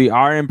sometimes it would be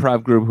our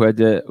improv group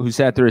who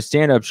sat through a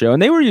stand-up show,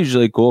 and they were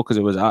usually cool because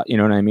it was you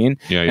know what I mean.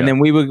 And then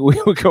we would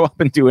go up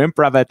and do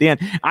improv at the end.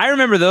 I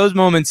remember those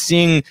moments,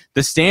 seeing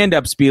the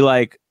stand-ups be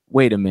like,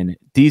 wait a minute,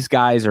 these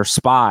guys are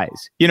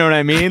spies. You know what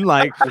I mean?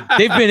 Like,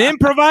 they've been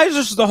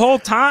improvisers the whole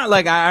time.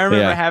 Like, I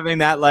remember having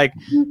that, like,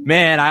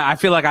 man, I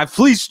feel like I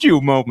fleeced you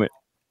moment.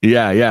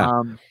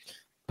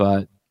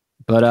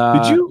 But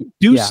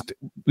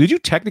did you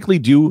technically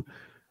do?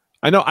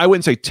 I know I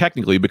wouldn't say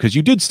technically, because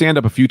you did stand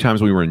up a few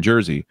times when we were in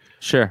Jersey.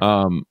 Sure.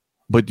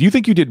 But do you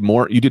think you did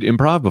more? You did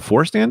improv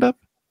before stand up?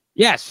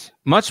 Yes,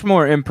 much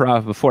more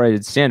improv before I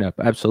did stand up.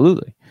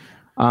 Absolutely.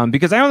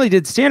 because I only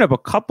did stand up a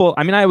couple.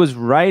 I mean, I was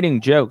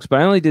writing jokes, but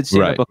I only did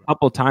stand up a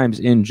couple times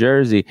in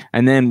Jersey,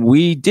 and then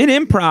we did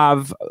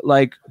improv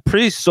like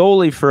pretty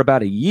solely for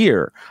about a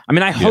year. I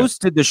mean, I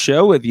hosted the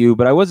show with you,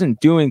 but I wasn't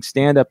doing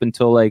stand up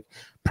until like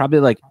probably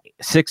like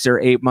 6 or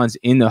 8 months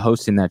into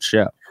hosting that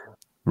show.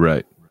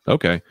 Right.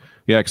 Okay.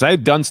 Yeah, because I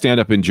had done stand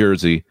up in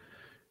Jersey.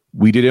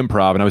 We did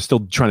improv, and I was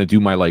still trying to do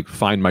my like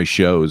find my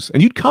shows,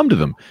 and you'd come to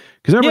them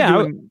because I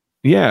remember doing.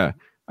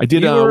 I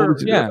did.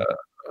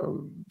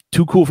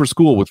 Too Cool for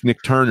School with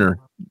Nick Turner.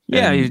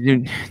 Yeah, you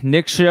did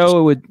Nick's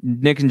show with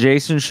Nick and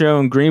Jason's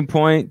show in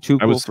Greenpoint. Too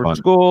Cool for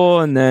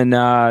School, and then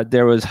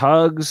there was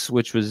Hugs,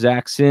 which was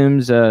Zach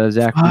Sims,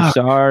 Zach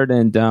Broussard,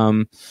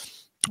 and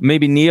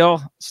maybe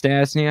Neil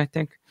Stasny, I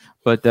think.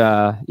 But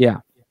yeah.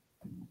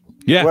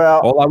 Well,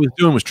 all I was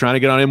doing was trying to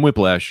get on M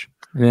Whiplash.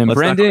 And then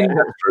Brendan.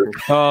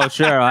 Oh,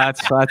 sure. I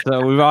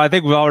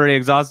think we've already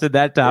exhausted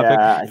that topic.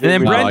 Yeah, and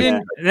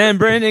then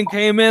Brendan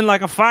came in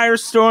like a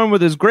firestorm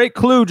with his great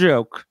Clue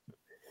joke.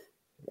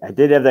 I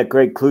did have that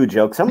great Clue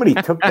joke. Somebody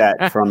took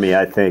that from me,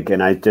 I think,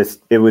 and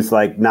it was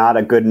like not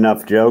a good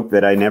enough joke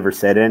that I never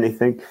said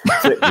anything.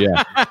 So,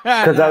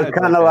 because I was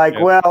kind of like,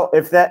 well,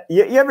 if that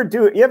you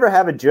ever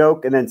have a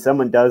joke and then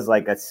someone does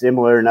like a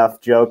similar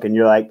enough joke, and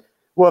you're like,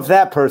 well, if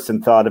that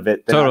person thought of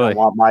it, then I don't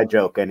want my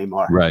joke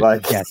anymore. Right.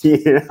 Like,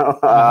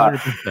 100%.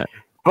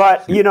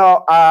 But,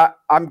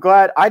 I'm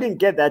glad I didn't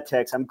get that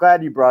text. I'm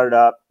glad you brought it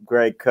up,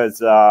 Greg,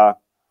 because I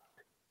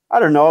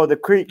don't know, the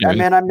Creek. I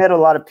met a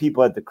lot of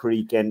people at the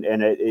Creek, and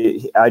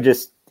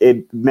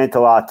it meant a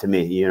lot to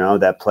me,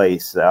 that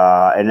place.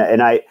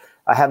 And I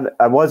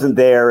wasn't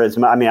there as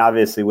much. I mean,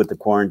 obviously with the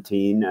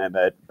quarantine,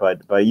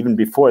 but even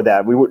before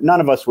that, none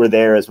of us were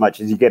there as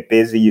much. As you get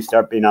busy, you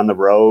start being on the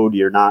road.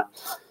 You're not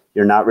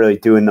really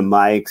doing the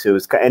mics.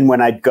 And when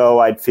I'd go,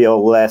 I'd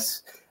feel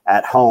less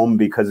at home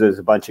because there's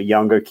a bunch of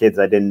younger kids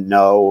I didn't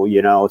know,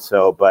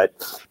 So,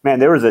 but man,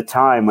 there was a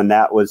time when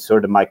that was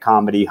sort of my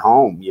comedy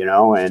home,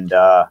 and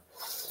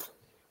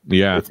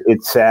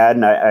it's sad.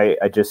 And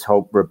I just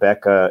hope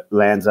Rebecca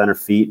lands on her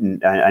feet,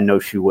 and I know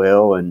she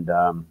will. And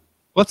well,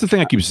 that's the thing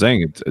I keep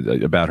saying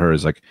about her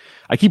is like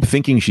I keep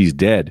thinking she's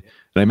dead,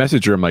 and I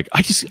message her. I'm like,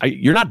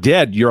 you're not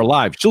dead. You're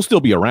alive. She'll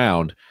still be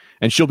around.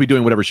 And she'll be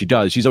doing whatever she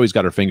does. She's always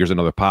got her fingers in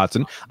other pots.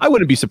 And I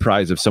wouldn't be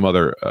surprised if some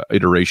other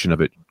iteration of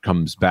it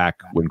comes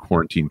back when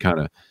quarantine kind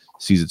of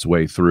sees its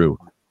way through.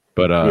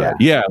 But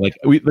like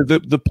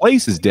the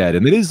place is dead,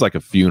 and it is like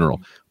a funeral.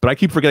 But I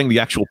keep forgetting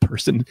the actual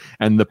person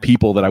and the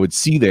people that I would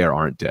see there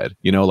aren't dead.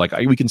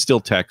 We can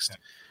still text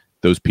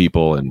those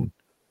people and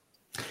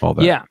all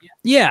that.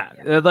 Yeah.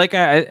 Like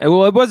it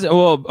wasn't.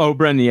 Well,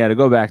 Brendan, to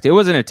go back to it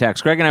wasn't a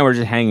text. Greg and I were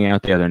just hanging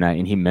out the other night,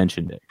 and he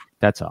mentioned it.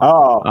 That's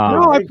all.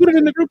 No, I put it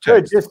in the group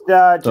text. Just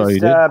I definitely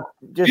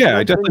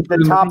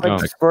the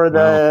topics for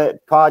the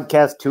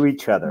podcast to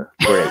each other.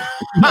 Great.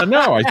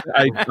 No,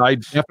 I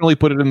definitely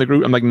put it in the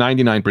group. I'm like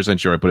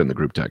 99% sure I put it in the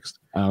group text.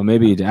 Oh,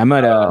 maybe you did. I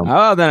might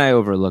have. Then I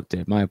overlooked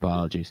it. My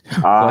apologies.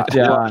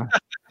 But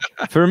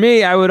for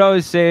me, I would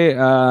always say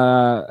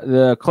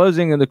the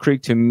closing of the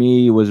Creek to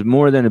me was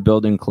more than a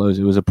building close.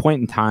 It was a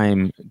point in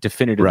time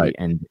definitively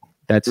ended.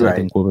 That's I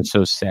think what was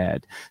so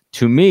sad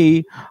to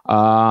me,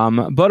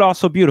 but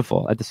also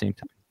beautiful at the same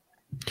time.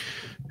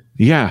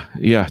 Yeah,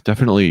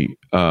 definitely.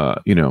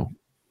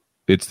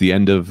 It's the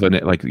end of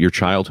like your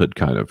childhood,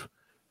 kind of.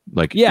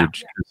 Like,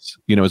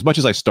 as much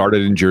as I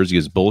started in Jersey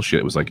as bullshit,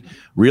 it was like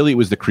really it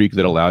was the Creek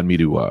that allowed me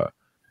to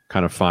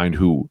kind of find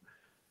who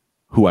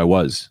I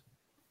was.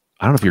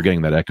 I don't know if you're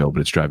getting that echo,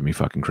 but it's driving me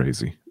fucking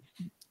crazy.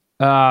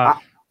 I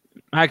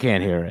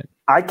can't hear it.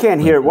 I can't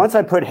hear it. Once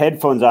I put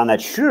headphones on,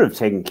 that should have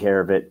taken care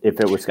of it if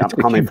it was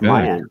coming from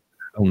my end.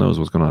 Who knows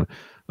what's going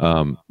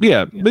on?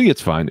 Maybe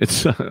it's fine.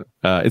 It's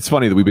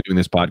funny that we've been doing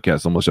this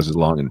podcast almost just as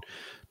long, and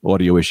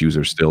audio issues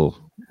are still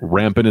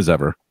rampant as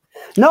ever.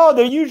 No,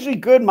 they're usually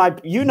good. My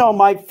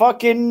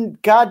fucking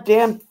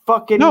goddamn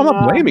fucking. No, I'm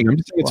not blaming. I'm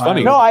just saying it's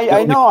funny. No,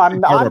 I know.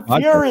 I'm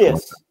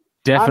furious.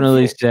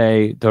 Definitely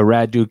say the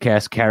Rad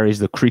Dudecast carries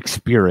the Creek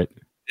spirit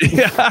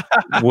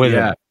with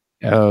it.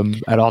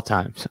 At all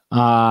times.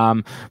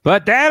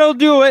 But that'll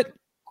do it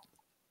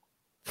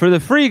for the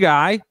free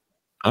guy.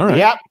 All right.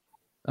 Yep.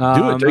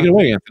 Do it. Take it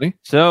away, Anthony.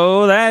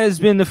 So that has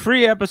been the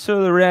free episode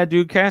of the Rad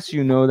Dudecast.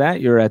 You know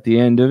that. You're at the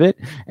end of it.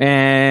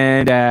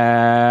 And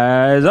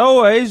as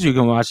always, you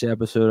can watch the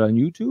episode on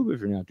YouTube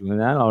if you're not doing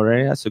that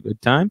already. That's a good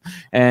time.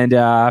 And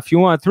if you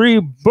want 3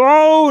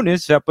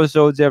 bonus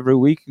episodes every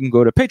week, you can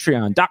go to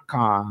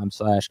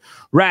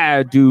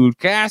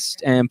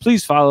patreon.com/RadDudecast. And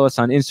please follow us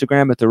on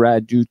Instagram at the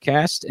Rad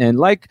Dudecast. And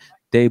like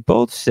they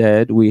both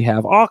said, we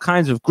have all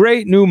kinds of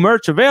great new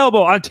merch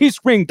available on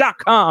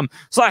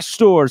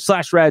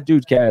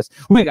teespring.com/store/RadDudecast.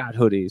 We got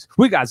hoodies.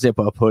 We got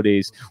zip-up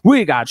hoodies.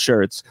 We got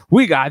shirts.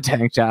 We got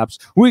tank tops.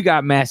 We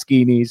got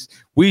maskinis.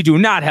 We do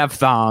not have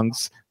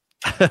thongs.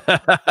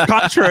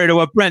 Contrary to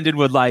what Brendan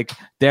would like.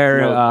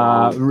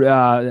 And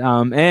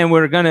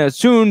we're gonna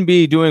soon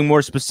be doing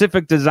more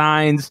specific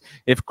designs.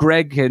 If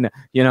Greg can,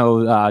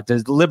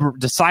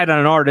 decide on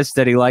an artist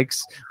that he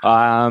likes,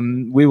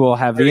 we will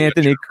have the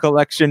Anthony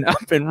collection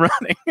up and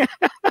running.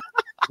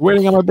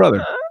 Waiting on my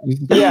brother.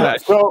 Yeah.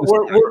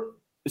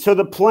 So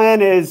the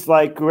plan is,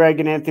 like Greg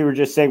and Anthony were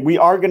just saying, we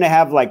are going to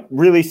have like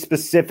really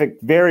specific,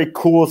 very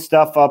cool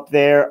stuff up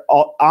there,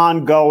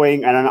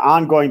 ongoing and on an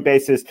ongoing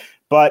basis.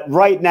 But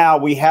right now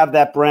we have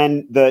that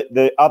brand,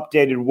 the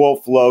updated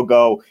Wolf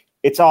logo.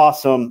 It's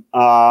awesome.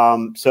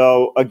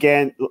 So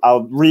again,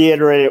 I'll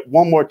reiterate it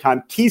one more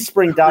time: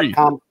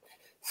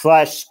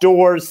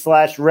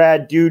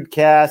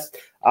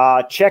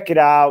 teespring.com/stores/raddudecast. Check it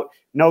out.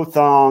 No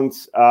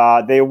thongs.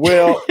 They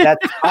will.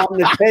 That's on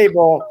the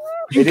table.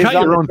 You can cut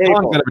your own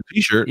thong out of a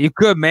t-shirt. You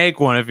could make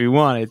one if you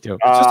wanted to.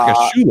 It's just like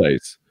a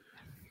shoelace.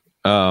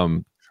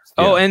 Oh,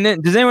 and then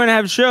does anyone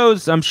have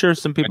shows? I'm sure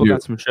some people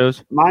got some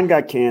shows. Mine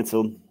got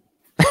canceled.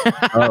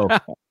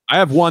 I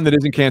have one that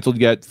isn't canceled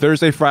yet.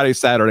 Thursday, Friday,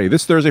 Saturday.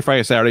 This Thursday,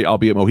 Friday, Saturday, I'll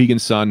be at Mohegan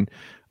Sun,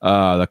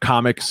 the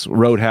Comics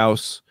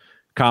Roadhouse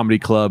Comedy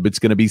Club. It's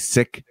going to be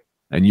sick,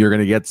 and you're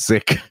going to get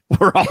sick.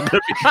 We're all going to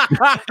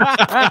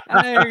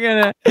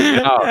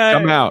be.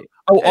 Come out.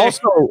 Oh,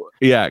 also,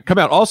 come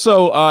out.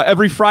 Also,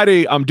 every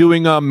Friday, I'm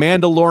doing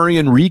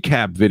Mandalorian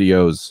recap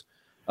videos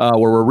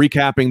where we're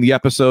recapping the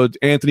episodes.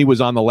 Anthony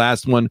was on the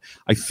last one.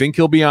 I think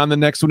he'll be on the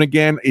next one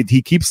again.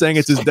 He keeps saying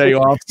it's his day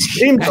off.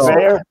 Seems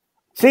fair.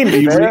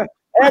 Anthony's on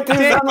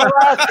the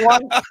last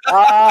one.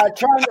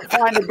 Trying to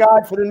find a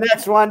guy for the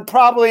next one.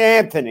 Probably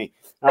Anthony.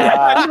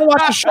 I didn't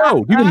watch the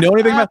show. Do you know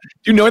anything about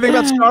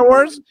Star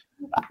Wars?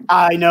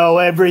 I know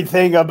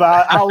everything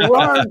about. I'll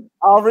learn.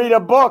 I'll read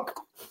a book.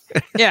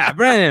 Yeah,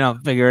 Brandon, I'll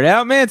figure it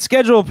out, man.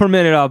 Schedule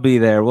permitted, I'll be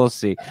there. We'll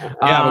see.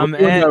 And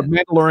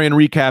Mandalorian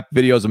recap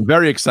videos. I'm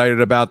very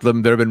excited about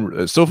them. They've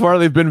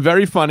been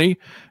very funny.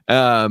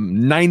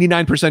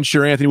 99%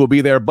 sure Anthony will be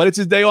there, but it's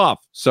his day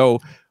off, so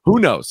who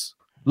knows?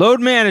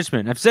 Load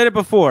management. I've said it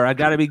before. I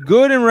got to be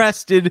good and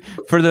rested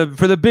for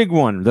the big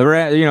one,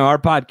 our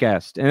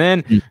podcast. And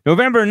then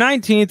November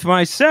 19th,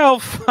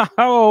 myself,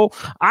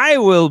 I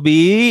will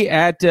be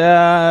at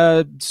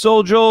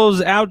Soul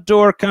Joel's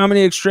Outdoor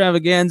Comedy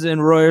Extravaganza in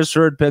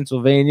Royersford,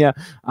 Pennsylvania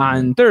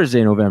on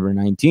Thursday, November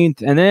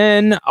 19th. And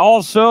then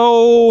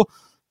also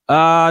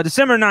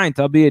December 9th,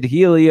 I'll be at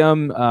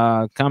Helium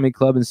Comedy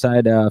Club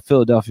inside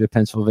Philadelphia,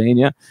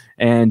 Pennsylvania.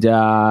 And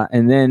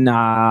then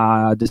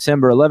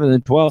December 11th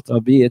and 12th,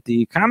 I'll be at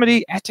the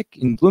Comedy Attic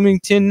in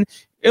Bloomington,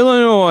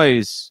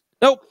 Illinois.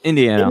 Nope,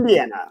 Indiana.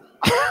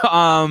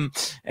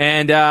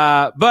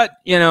 But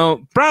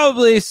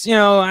probably,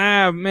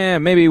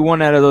 maybe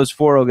one out of those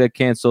four will get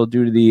canceled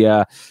due to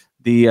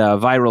the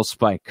viral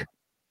spike.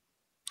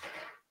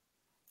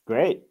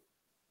 Great.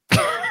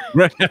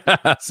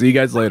 See you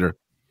guys later.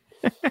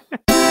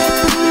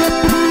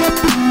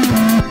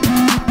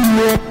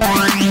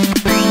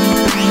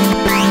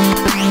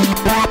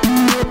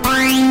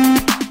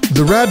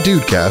 The Rad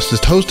Dudecast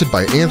is hosted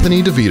by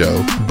Anthony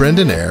DeVito,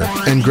 Brendan Eyre,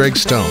 and Greg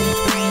Stone.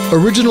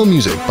 Original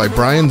music by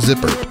Brian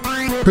Zippert.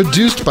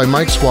 Produced by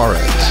Mike Suarez.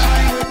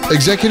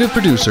 Executive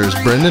producers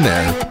Brendan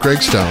Eyre,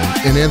 Greg Stone,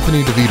 and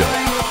Anthony DeVito.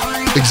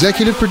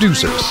 Executive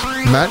producers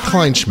Matt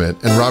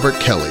Kleinschmidt and Robert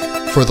Kelly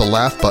for the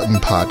Laugh Button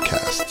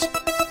Podcasts.